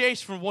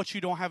appreciation for what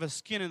you don't have a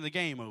skin in the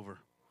game over.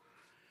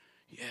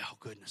 Yeah, oh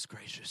goodness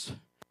gracious.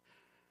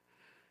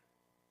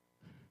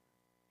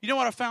 You know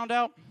what I found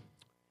out?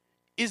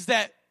 Is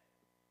that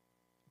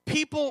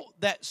people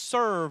that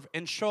serve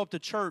and show up to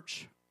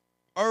church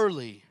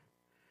early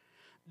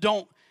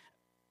the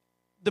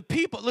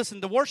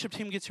worship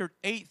team gets here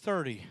at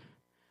 8:30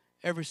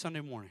 every Sunday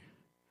morning.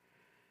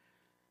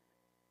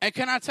 And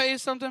can I tell you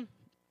something?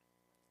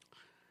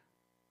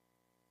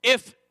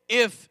 If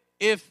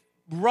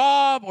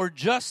Rob or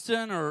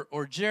Justin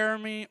or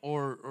Jeremy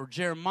or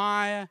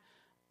Jeremiah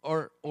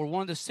or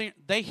one of the singers,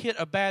 they hit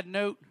a bad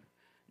note,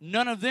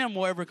 none of them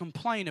will ever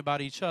complain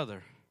about each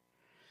other.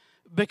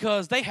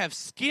 Because they have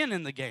skin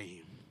in the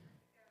game.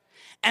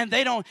 And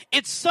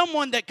it's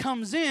someone that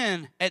comes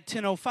in at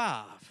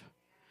 10:05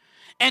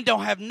 and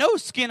don't have no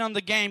skin on the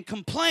game,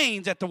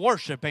 complains that the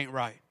worship ain't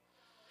right.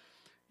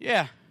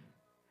 Yeah.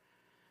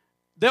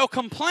 They'll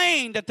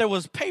complain that there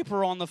was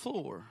paper on the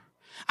floor.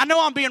 I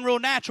know I'm being real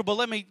natural, but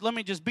let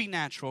me just be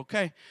natural,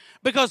 okay?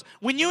 Because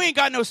when you ain't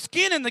got no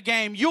skin in the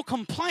game, you'll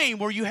complain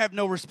where you have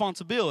no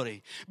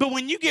responsibility. But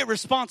when you get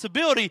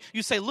responsibility,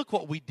 you say, look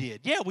what we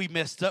did. Yeah, we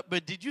messed up,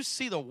 but did you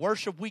see the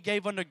worship we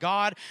gave unto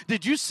God?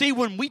 Did you see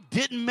when we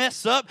didn't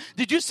mess up?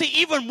 Did you see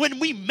even when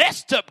we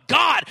messed up,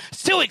 God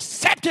still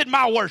accepted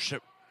my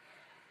worship?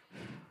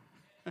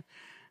 My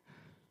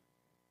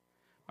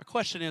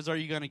question is, are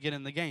you going to get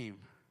in the game?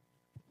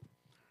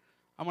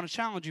 I'm going to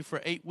challenge you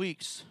for 8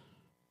 weeks.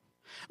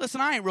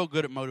 Listen, I ain't real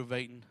good at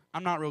motivating.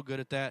 I'm not real good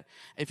at that.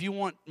 If you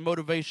want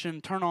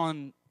motivation, turn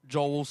on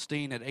Joel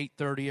Osteen at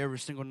 8:30 every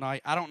single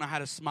night. I don't know how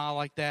to smile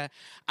like that.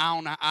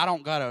 I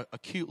don't got a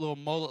cute little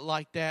mullet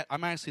like that.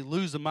 I'm actually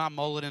losing my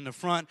mullet in the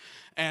front.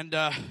 And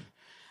I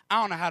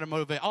don't know how to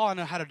motivate. All I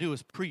know how to do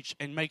is preach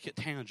and make it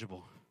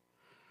tangible.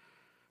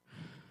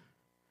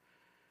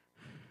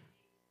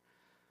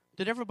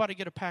 Did everybody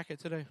get a packet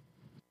today?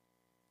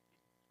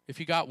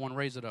 If you got one,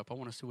 raise it up. I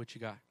want to see what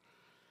you got.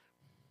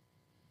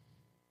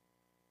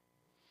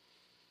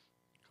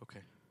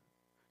 Okay.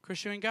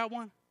 Chris, you ain't got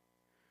one?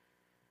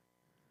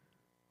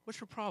 What's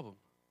your problem?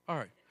 All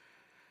right,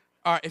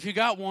 if you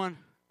got one,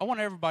 I want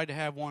everybody to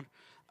have one.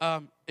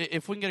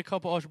 If we can get a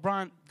couple,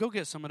 Brian, go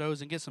get some of those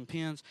and get some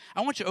pens.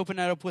 I want you to open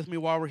that up with me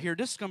while we're here.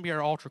 This is going to be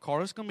our altar call.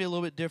 This is going to be a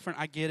little bit different.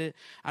 I get it.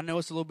 I know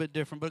it's a little bit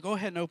different, but go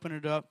ahead and open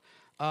it up.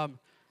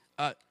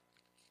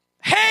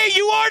 Hey,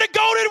 you are the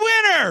golden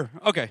winner.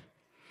 Okay.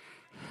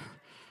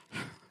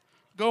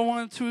 Go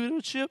on to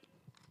the chip.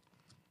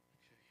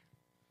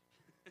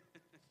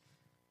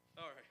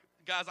 All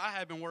right. Guys, I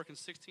have been working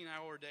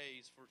 16-hour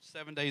days for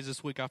 7 days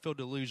this week. I feel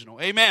delusional.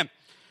 Amen.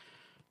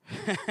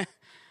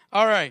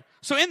 All right.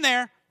 So in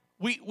there,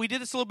 we did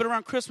this a little bit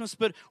around Christmas,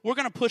 but we're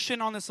going to push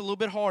in on this a little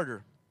bit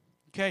harder.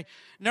 Okay?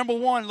 Number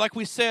one, like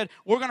we said,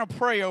 we're going to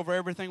pray over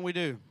everything we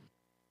do.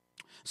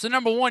 So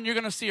number one, you're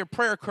going to see a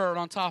prayer card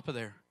on top of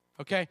there.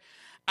 Okay?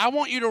 I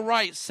want you to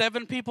write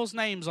 7 people's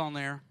names on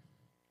there.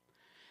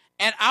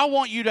 And I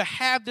want you to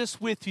have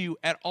this with you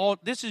at all.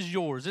 This is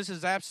yours. This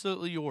is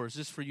absolutely yours.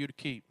 This is for you to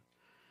keep.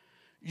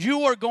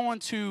 You are going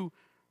to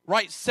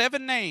write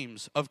 7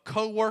 names of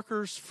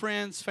coworkers,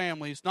 friends,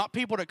 families, not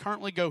people that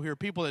currently go here,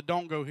 people that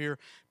don't go here,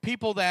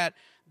 people that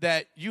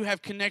you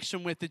have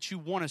connection with that you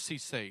want to see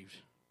saved.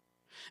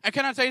 And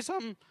can I tell you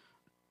something?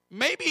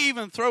 Maybe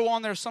even throw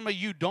on there somebody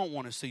you don't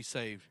want to see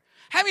saved.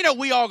 How many know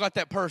we all got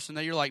that person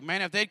that you're like,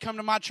 man, if they'd come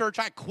to my church,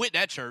 I'd quit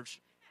that church.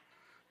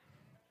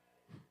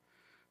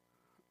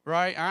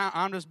 Right?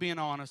 I'm just being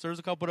honest. There's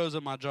a couple of those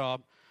at my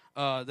job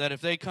that if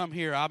they come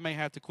here, I may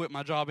have to quit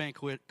my job and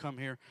come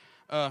here,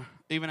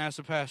 even as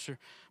a pastor.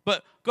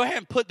 But go ahead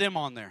and put them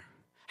on there.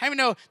 How many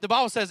know the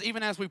Bible says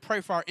even as we pray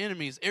for our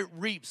enemies, it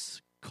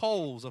reaps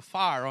coals of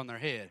fire on their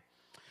head.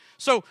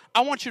 So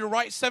I want you to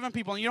write 7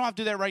 people, and you don't have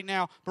to do that right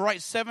now, but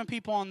write 7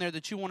 people on there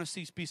that you want to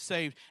see be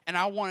saved. And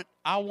I want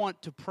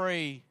to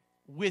pray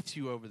with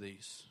you over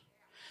these.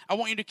 I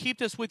want you to keep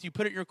this with you.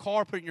 Put it in your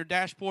car, put it in your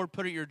dashboard,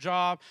 put it in your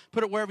job,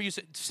 put it wherever you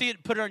see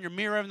it, put it on your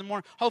mirror every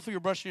morning. Hopefully you're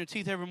brushing your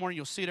teeth every morning.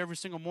 You'll see it every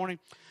single morning.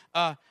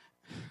 Y'all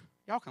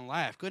can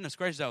laugh. Goodness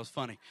gracious, that was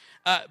funny.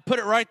 Put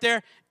it right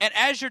there. And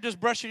as you're just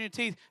brushing your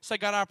teeth, say,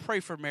 God, I pray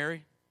for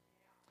Mary.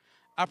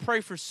 I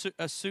pray for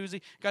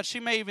Susie. God, she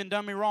may have even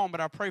done me wrong,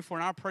 but I pray for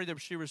her, and I pray that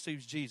she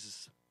receives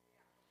Jesus.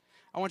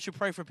 I want you to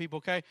pray for people,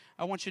 okay?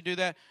 I want you to do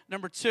that.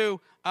 Number 2,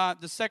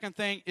 the second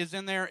thing is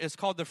in there. It's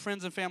called the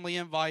Friends and Family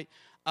Invite.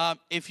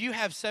 If you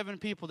have 7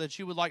 people that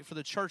you would like for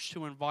the church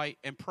to invite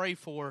and pray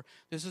for,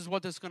 this is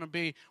what this is going to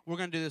be. We're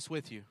going to do this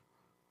with you,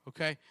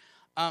 okay?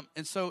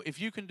 And so if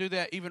you can do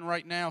that even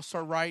right now,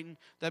 start writing,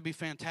 that'd be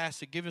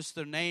fantastic. Give us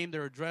their name,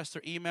 their address,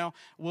 their email.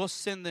 We'll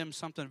send them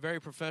something very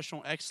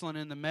professional, excellent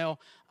in the mail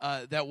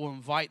that will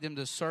invite them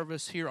to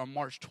service here on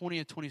March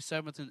 20th,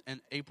 27th,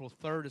 and April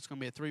 3rd. It's going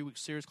to be a 3-week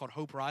series called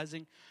Hope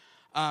Rising.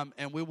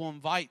 And we will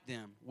invite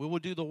them. We will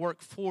do the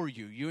work for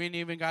you. You ain't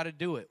even got to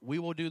do it. We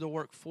will do the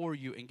work for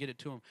you and get it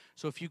to them.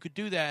 So if you could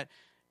do that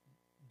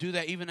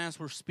even as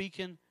we're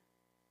speaking.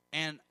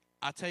 And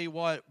I tell you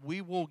what, we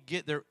will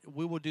get there.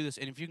 We will do this.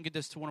 And if you can get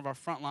this to one of our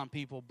frontline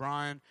people,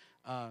 Brian,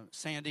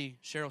 Sandy,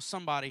 Cheryl,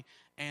 somebody,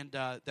 and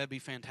that'd be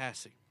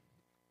fantastic.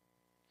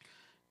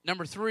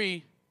 Number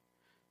 3,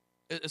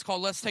 it's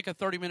called Let's Take a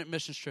 30-Minute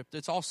Mission Trip.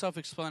 It's all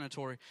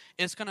self-explanatory.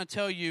 It's going to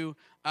tell you,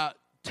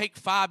 take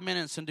 5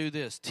 minutes and do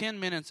this, 10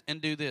 minutes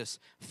and do this,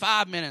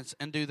 5 minutes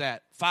and do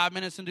that, 5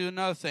 minutes and do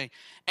another thing.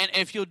 And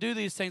if you'll do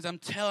these things, I'm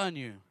telling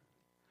you,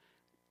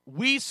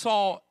 we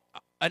saw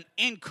an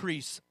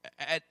increase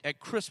at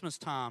Christmas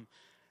time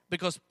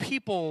because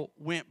people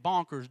went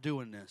bonkers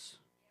doing this.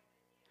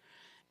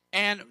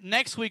 And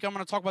next week, I'm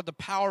going to talk about the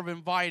power of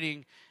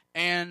inviting,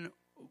 and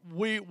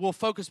we will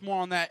focus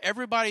more on that.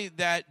 Everybody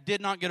that did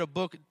not get a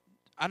book,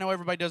 I know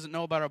everybody doesn't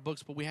know about our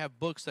books, but we have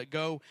books that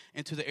go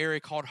into the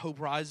area called Hope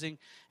Rising,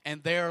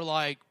 and they're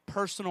like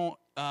personal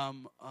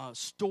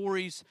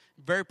stories,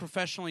 very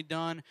professionally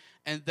done,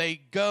 and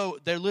they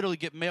literally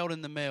get mailed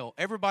in the mail.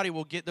 Everybody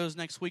will get those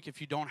next week if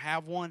you don't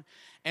have one.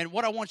 And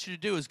what I want you to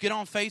do is get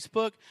on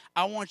Facebook.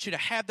 I want you to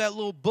have that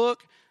little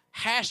book,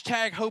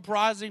 hashtag Hope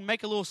Rising,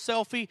 make a little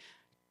selfie,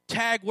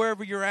 tag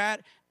wherever you're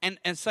at,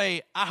 and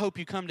say, I hope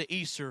you come to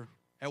Easter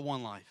at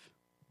One Life.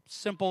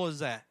 Simple as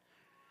that.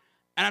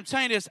 And I'm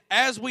telling you this,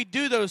 as we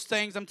do those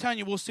things, I'm telling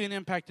you we'll see an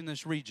impact in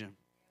this region.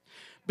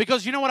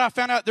 Because you know what I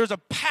found out? There's a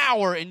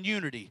power in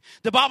unity.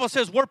 The Bible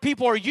says where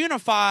people are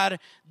unified,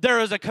 there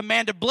is a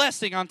commanded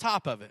blessing on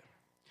top of it.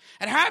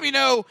 And how do you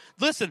know,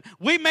 listen,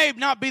 we may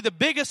not be the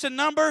biggest in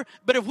number,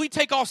 but if we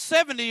take all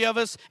 70 of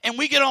us and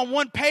we get on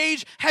one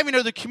page, how do you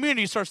know the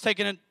community starts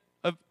taking it?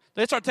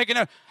 They start taking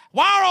it.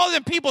 Why are all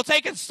them people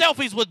taking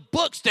selfies with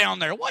books down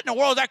there? What in the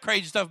world is that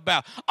crazy stuff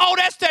about? Oh,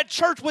 that's that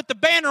church with the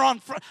banner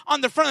on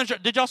the front of the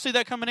church. Did y'all see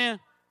that coming in?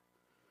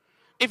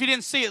 If you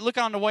didn't see it, look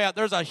on the way out.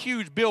 There's a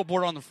huge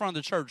billboard on the front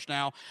of the church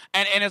now,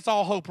 and it's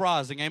all Hope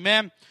Rising.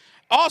 Amen?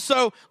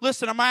 Also,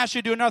 listen, I'm going to ask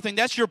you to do another thing.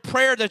 That's your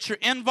prayer, that's your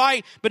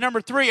invite. But number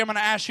 3, I'm going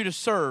to ask you to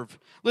serve.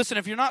 Listen,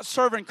 if you're not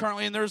serving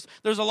currently, and there's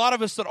a lot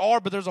of us that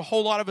are, but there's a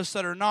whole lot of us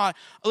that are not.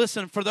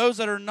 Listen, for those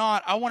that are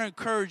not, I want to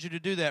encourage you to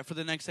do that for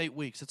the next 8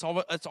 weeks. It's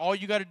all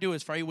you got to do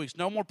is for 8 weeks.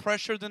 No more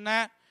pressure than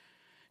that.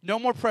 No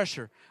more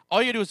pressure.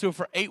 All you do is do it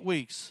for 8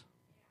 weeks.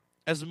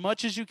 As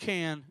much as you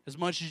can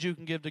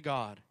give to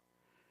God.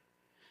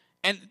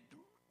 And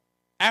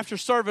after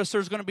service,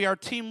 there's going to be our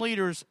team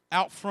leaders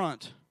out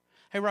front.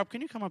 Hey, Rob,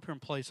 can you come up here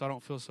and play so I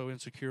don't feel so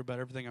insecure about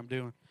everything I'm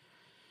doing?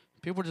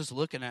 People are just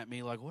looking at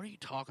me like, what are you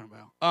talking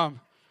about?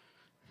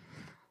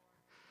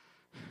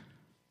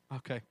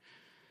 Okay.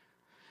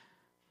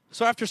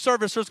 So after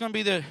service, there's going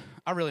to be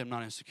I really am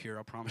not insecure,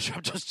 I promise you.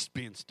 I'm just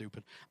being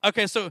stupid.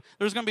 Okay, so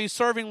there's going to be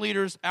serving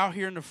leaders out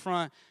here in the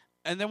front,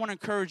 and they want to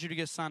encourage you to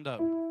get signed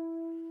up.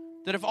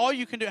 That if all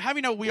you can do, how do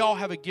you know we all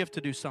have a gift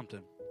to do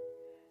something?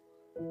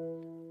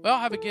 We all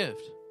have a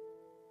gift.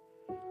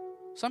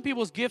 Some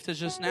people's gift is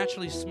just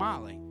naturally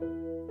smiling.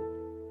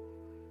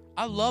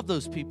 I love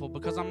those people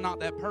because I'm not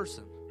that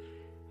person.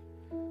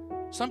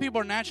 Some people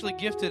are naturally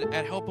gifted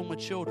at helping with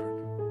children.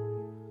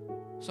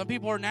 Some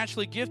people are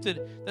naturally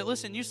gifted that,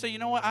 listen, you say, you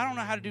know what, I don't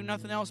know how to do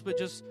nothing else but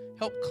just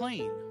help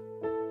clean.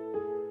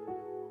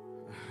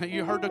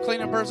 You heard the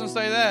cleaning person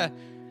say that.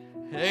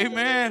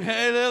 Amen.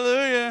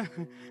 Hallelujah.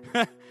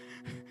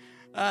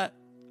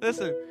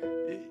 Listen,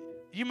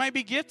 you might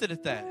be gifted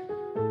at that.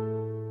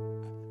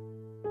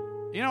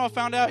 You know, I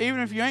found out even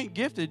if you ain't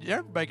gifted,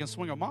 everybody can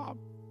swing a mop.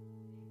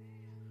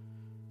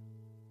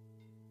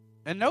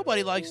 And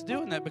nobody likes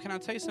doing that. But can I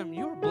tell you something?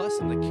 You are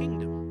blessing the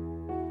kingdom.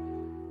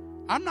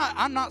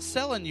 I'm not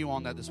selling you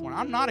on that this morning.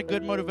 I'm not a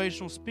good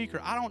motivational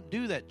speaker. I don't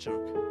do that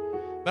junk.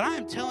 But I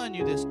am telling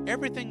you this.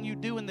 Everything you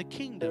do in the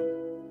kingdom,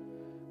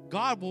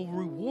 God will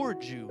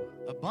reward you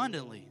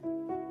abundantly.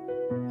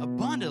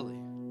 Abundantly.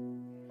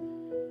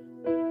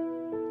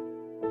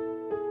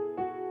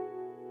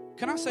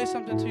 Can I say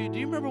something to you? Do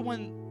you remember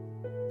when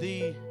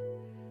the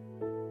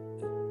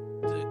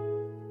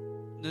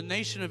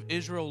nation of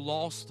Israel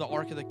lost the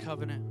Ark of the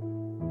Covenant?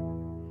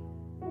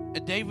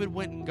 And David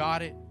went and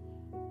got it.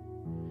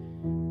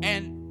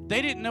 And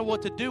they didn't know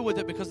what to do with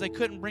it because they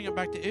couldn't bring it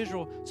back to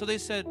Israel. So they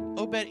said,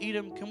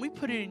 Obed-Edom, can we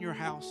put it in your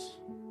house?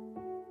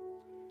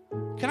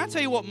 Can I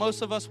tell you what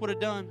most of us would have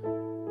done?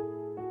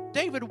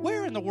 David,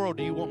 where in the world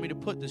do you want me to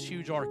put this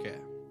huge ark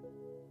at?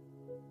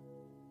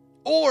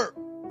 Or,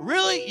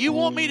 really, you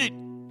want me to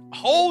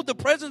hold the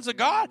presence of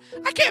God?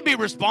 I can't be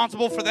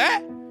responsible for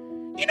that.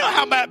 You know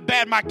how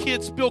bad my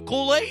kids spill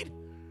Kool-Aid?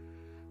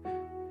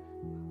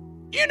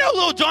 You know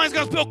little Johnny's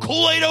going to spill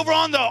Kool-Aid over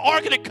on the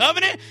Ark of the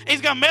Covenant? And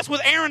he's going to mess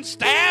with Aaron's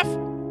staff? I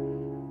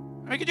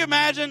mean, could you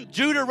imagine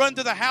Judah run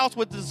to the house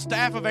with the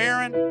staff of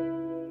Aaron?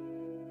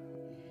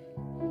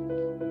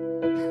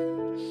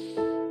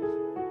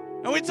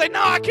 And we'd say,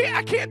 no, I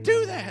can't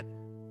do that.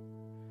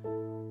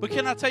 But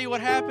can I tell you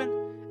what happened?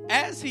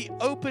 As he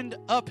opened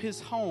up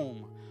his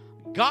home,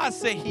 God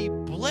said he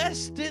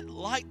blessed it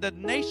like the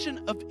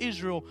nation of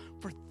Israel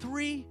for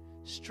 3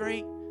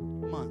 straight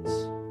months.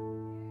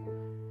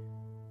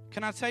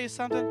 Can I tell you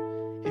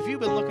something? If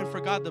you've been looking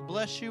for God to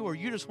bless you, or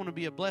you just want to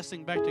be a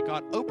blessing back to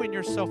God, open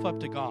yourself up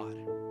to God.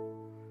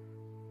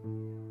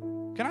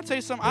 Can I tell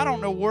you something? I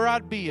don't know where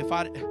I'd be if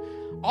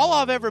all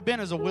I've ever been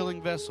is a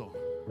willing vessel.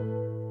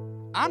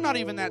 I'm not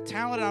even that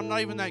talented. I'm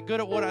not even that good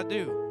at what I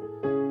do.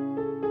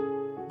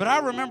 But I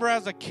remember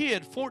as a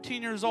kid,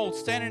 14 years old,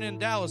 standing in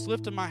Dallas,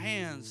 lifting my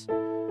hands,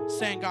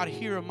 saying, God,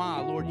 here am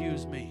I. Lord,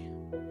 use me.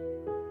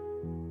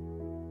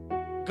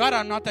 God,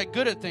 I'm not that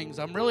good at things.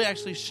 I'm really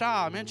actually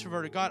shy. I'm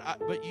introverted. God,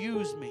 but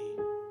use me.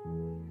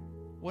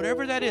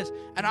 Whatever that is.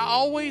 And I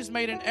always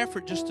made an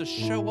effort just to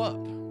show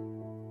up.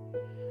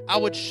 I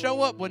would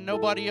show up when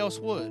nobody else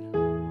would.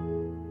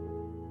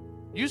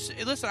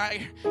 Listen,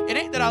 it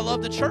ain't that I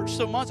love the church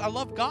so much. I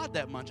love God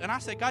that much. And I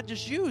said, God,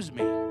 just use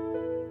me.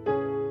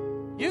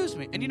 Use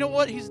me. And you know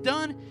what he's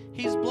done?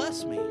 He's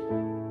blessed me.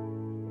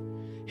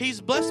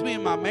 He's blessed me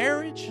in my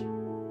marriage.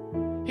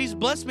 He's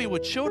blessed me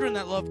with children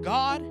that love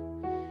God.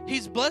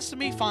 He's blessed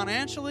me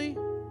financially.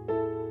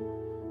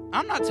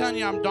 I'm not telling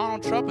you I'm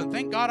Donald Trump, and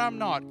thank God I'm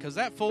not, because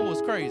that fool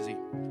was crazy.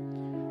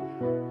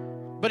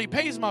 But he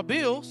pays my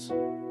bills.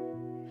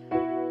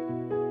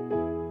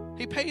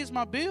 He pays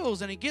my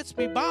bills, and he gets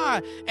me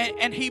by.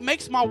 And he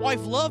makes my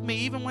wife love me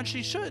even when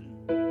she shouldn't.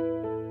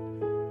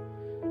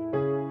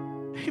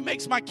 He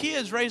makes my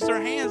kids raise their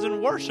hands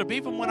and worship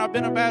even when I've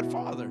been a bad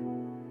father.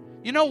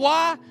 You know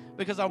why?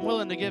 Because I'm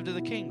willing to give to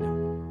the kingdom.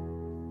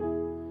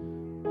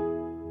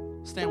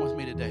 Stand with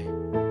me today.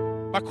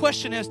 My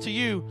question is to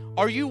you,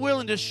 are you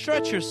willing to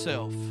stretch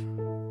yourself?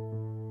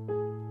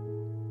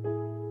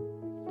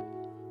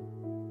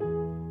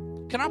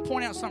 Can I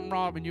point out something,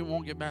 Rob, and you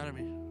won't get mad at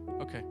me?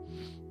 Okay.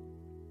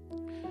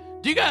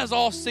 Do you guys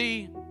all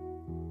see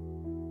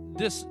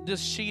this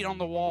sheet on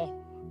the wall?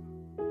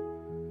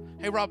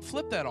 Hey, Rob,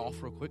 flip that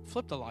off real quick.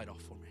 Flip the light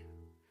off for me.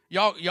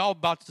 Y'all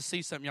about to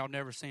see something y'all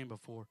never seen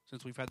before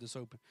since we've had this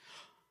open.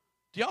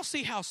 Do y'all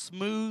see how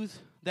smooth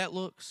that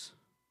looks?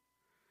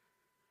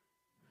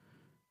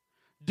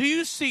 Do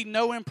you see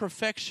no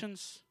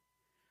imperfections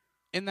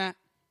in that?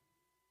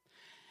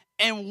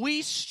 And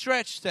we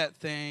stretch that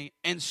thing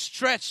and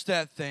stretch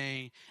that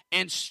thing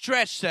and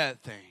stretch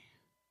that thing.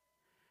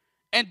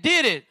 And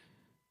did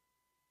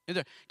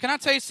it. Can I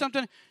tell you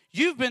something?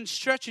 You've been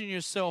stretching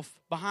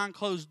yourself behind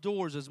closed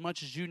doors as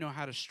much as you know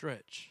how to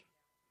stretch.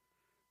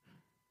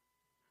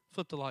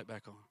 Flip the light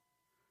back on.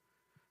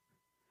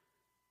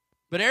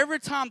 But every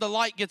time the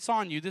light gets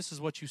on you, this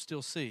is what you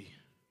still see.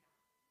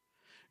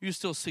 You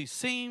still see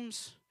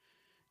seams.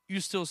 You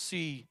still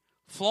see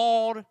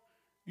flawed.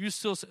 You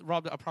still see,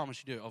 Rob, I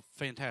promise you do a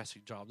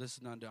fantastic job. This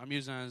is not, I'm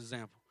using that as an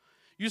example.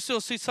 You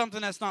still see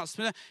something that's not.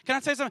 Can I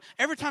tell you something?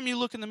 Every time you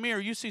look in the mirror,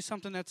 you see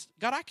something that's,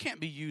 God, I can't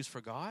be used for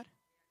God.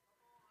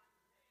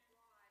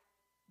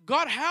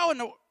 God, how in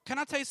the, can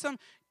I tell you something?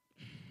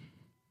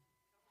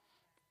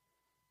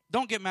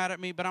 Don't get mad at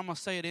me, but I'm going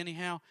to say it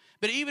anyhow.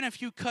 But even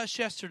if you cussed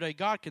yesterday,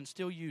 God can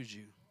still use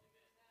you.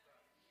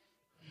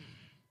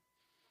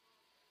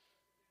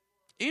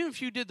 Even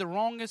if you did the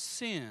wrongest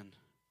sin,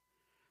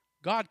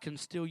 God can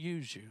still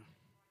use you.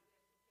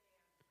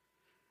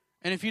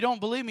 And if you don't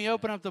believe me,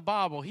 open up the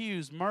Bible. He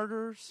used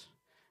murderers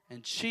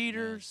and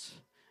cheaters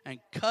and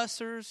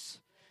cussers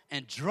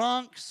and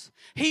drunks.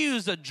 He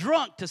used a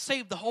drunk to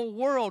save the whole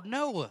world,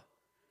 Noah.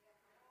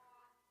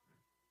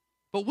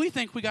 But we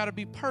think we got to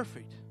be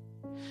perfect.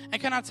 And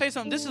can I tell you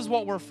something? This is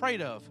what we're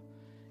afraid of.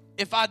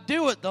 If I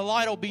do it, the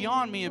light will be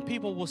on me and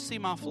people will see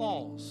my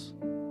flaws.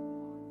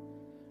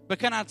 But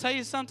can I tell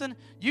you something?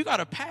 You got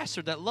a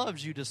pastor that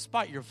loves you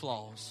despite your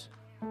flaws.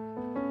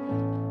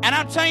 And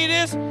I'm telling you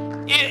this,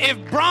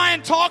 if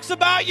Brian talks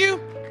about you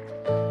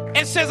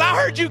and says, I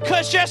heard you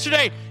cuss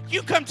yesterday,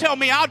 you come tell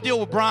me, I'll deal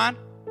with Brian.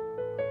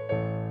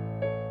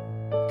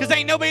 Because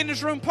ain't nobody in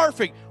this room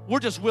perfect. We're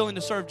just willing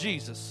to serve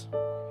Jesus.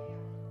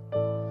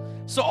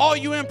 So all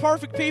you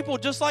imperfect people,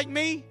 just like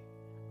me,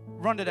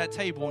 run to that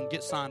table and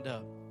get signed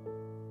up.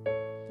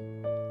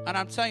 And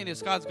I'm telling you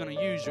this, God's going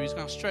to use you. He's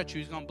going to stretch you.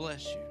 He's going to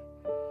bless you.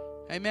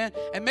 Amen.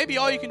 And maybe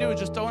all you can do is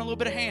just throw in a little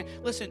bit of hand.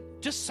 Listen,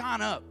 just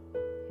sign up.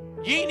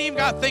 You ain't even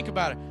got to think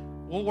about it.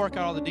 We'll work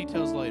out all the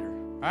details later.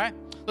 All right?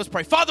 Let's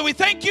pray. Father, we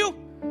thank you.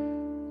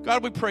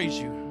 God, we praise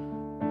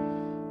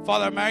you.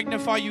 Father, I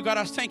magnify you. God,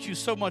 I thank you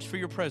so much for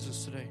your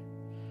presence today.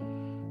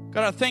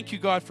 God, I thank you,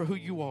 God, for who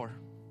you are.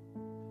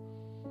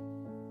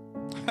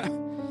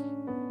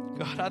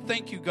 God, I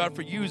thank you, God,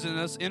 for using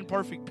us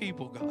imperfect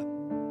people, God.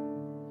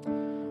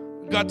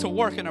 God, to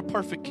work in a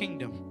perfect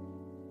kingdom,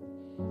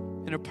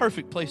 in a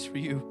perfect place for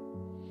you.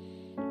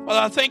 Father,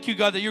 I thank you,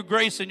 God, that your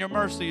grace and your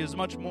mercy is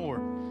much more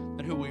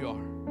than who we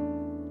are.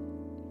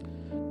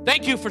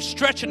 Thank you for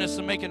stretching us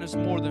and making us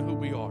more than who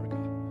we are,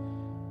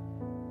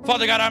 God.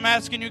 Father God, I'm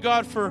asking you,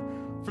 God, for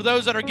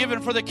those that are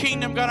giving for the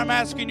kingdom, God, I'm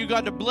asking you,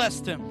 God, to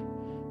bless them.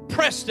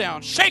 Pressed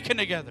down, shaken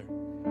together,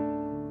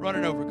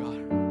 running over,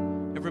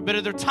 God. Every bit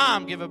of their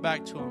time, give it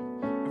back to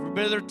them. Every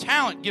bit of their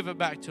talent, give it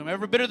back to them.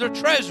 Every bit of their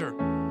treasure,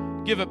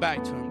 give it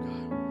back to them,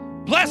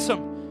 God. Bless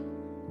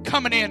them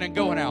coming in and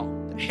going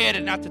out. The head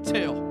and not the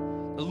tail.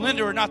 The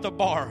lender and not the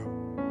borrower.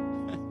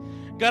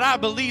 God, I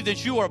believe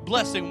that you are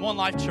blessing One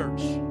Life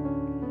Church.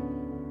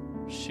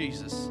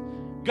 Jesus.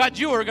 God,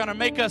 you are going to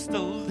make us the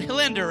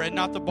lender and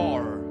not the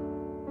borrower.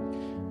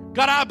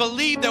 God, I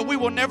believe that we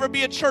will never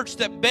be a church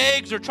that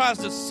begs or tries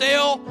to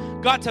sell,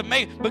 God, to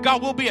make, but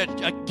God, we'll be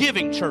a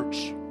giving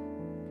church,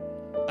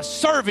 a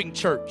serving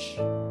church.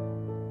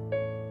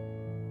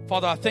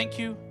 Father, I thank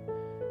you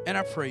and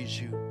I praise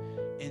you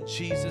in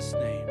Jesus'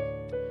 name.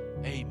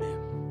 Amen.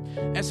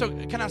 And so,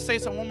 can I say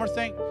one more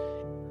thing?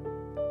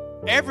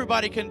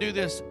 Everybody can do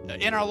this.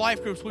 In our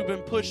life groups, we've been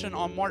pushing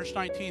on March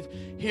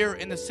 19th here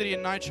in the city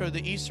of Nitro,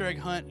 the Easter egg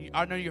hunt.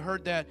 I know you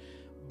heard that,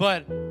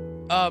 but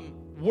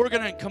we're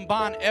going to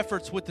combine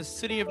efforts with the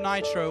city of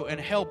Nitro and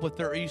help with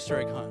their Easter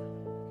egg hunt.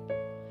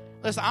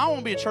 Listen, I don't want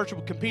to be a church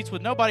that competes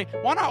with nobody.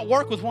 Why not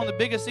work with one of the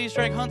biggest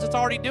Easter egg hunts that's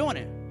already doing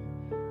it?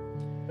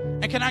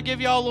 And can I give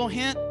y'all a little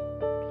hint?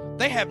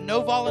 They have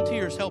no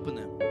volunteers helping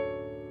them.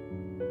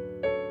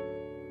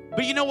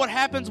 But you know what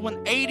happens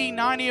when 80,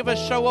 90 of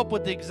us show up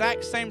with the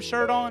exact same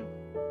shirt on?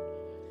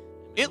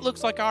 It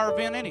looks like our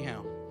event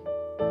anyhow.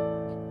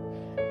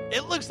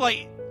 It looks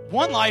like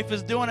One Life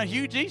is doing a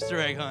huge Easter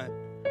egg hunt.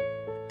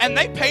 And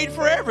they paid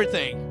for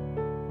everything.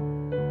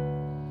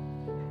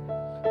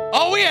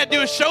 All we had to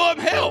do is show up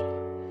and help.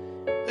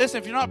 Listen,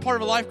 if you're not part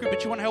of a life group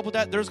but you want to help with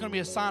that, there's going to be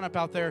a sign up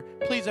out there.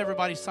 Please,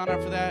 everybody, sign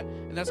up for that.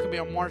 And that's going to be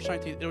on March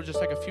 19th. It'll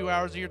just take a few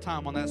hours of your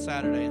time on that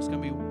Saturday. It's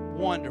going to be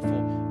wonderful.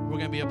 We're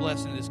going to be a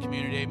blessing to this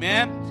community.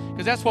 Amen?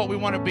 Because that's what we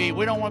want to be.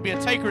 We don't want to be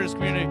a taker to this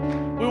community.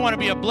 We want to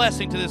be a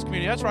blessing to this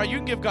community. That's right. You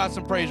can give God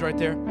some praise right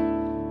there.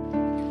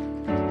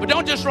 But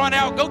don't just run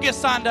out. Go get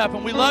signed up.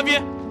 And we love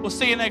you. We'll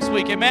see you next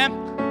week. Amen?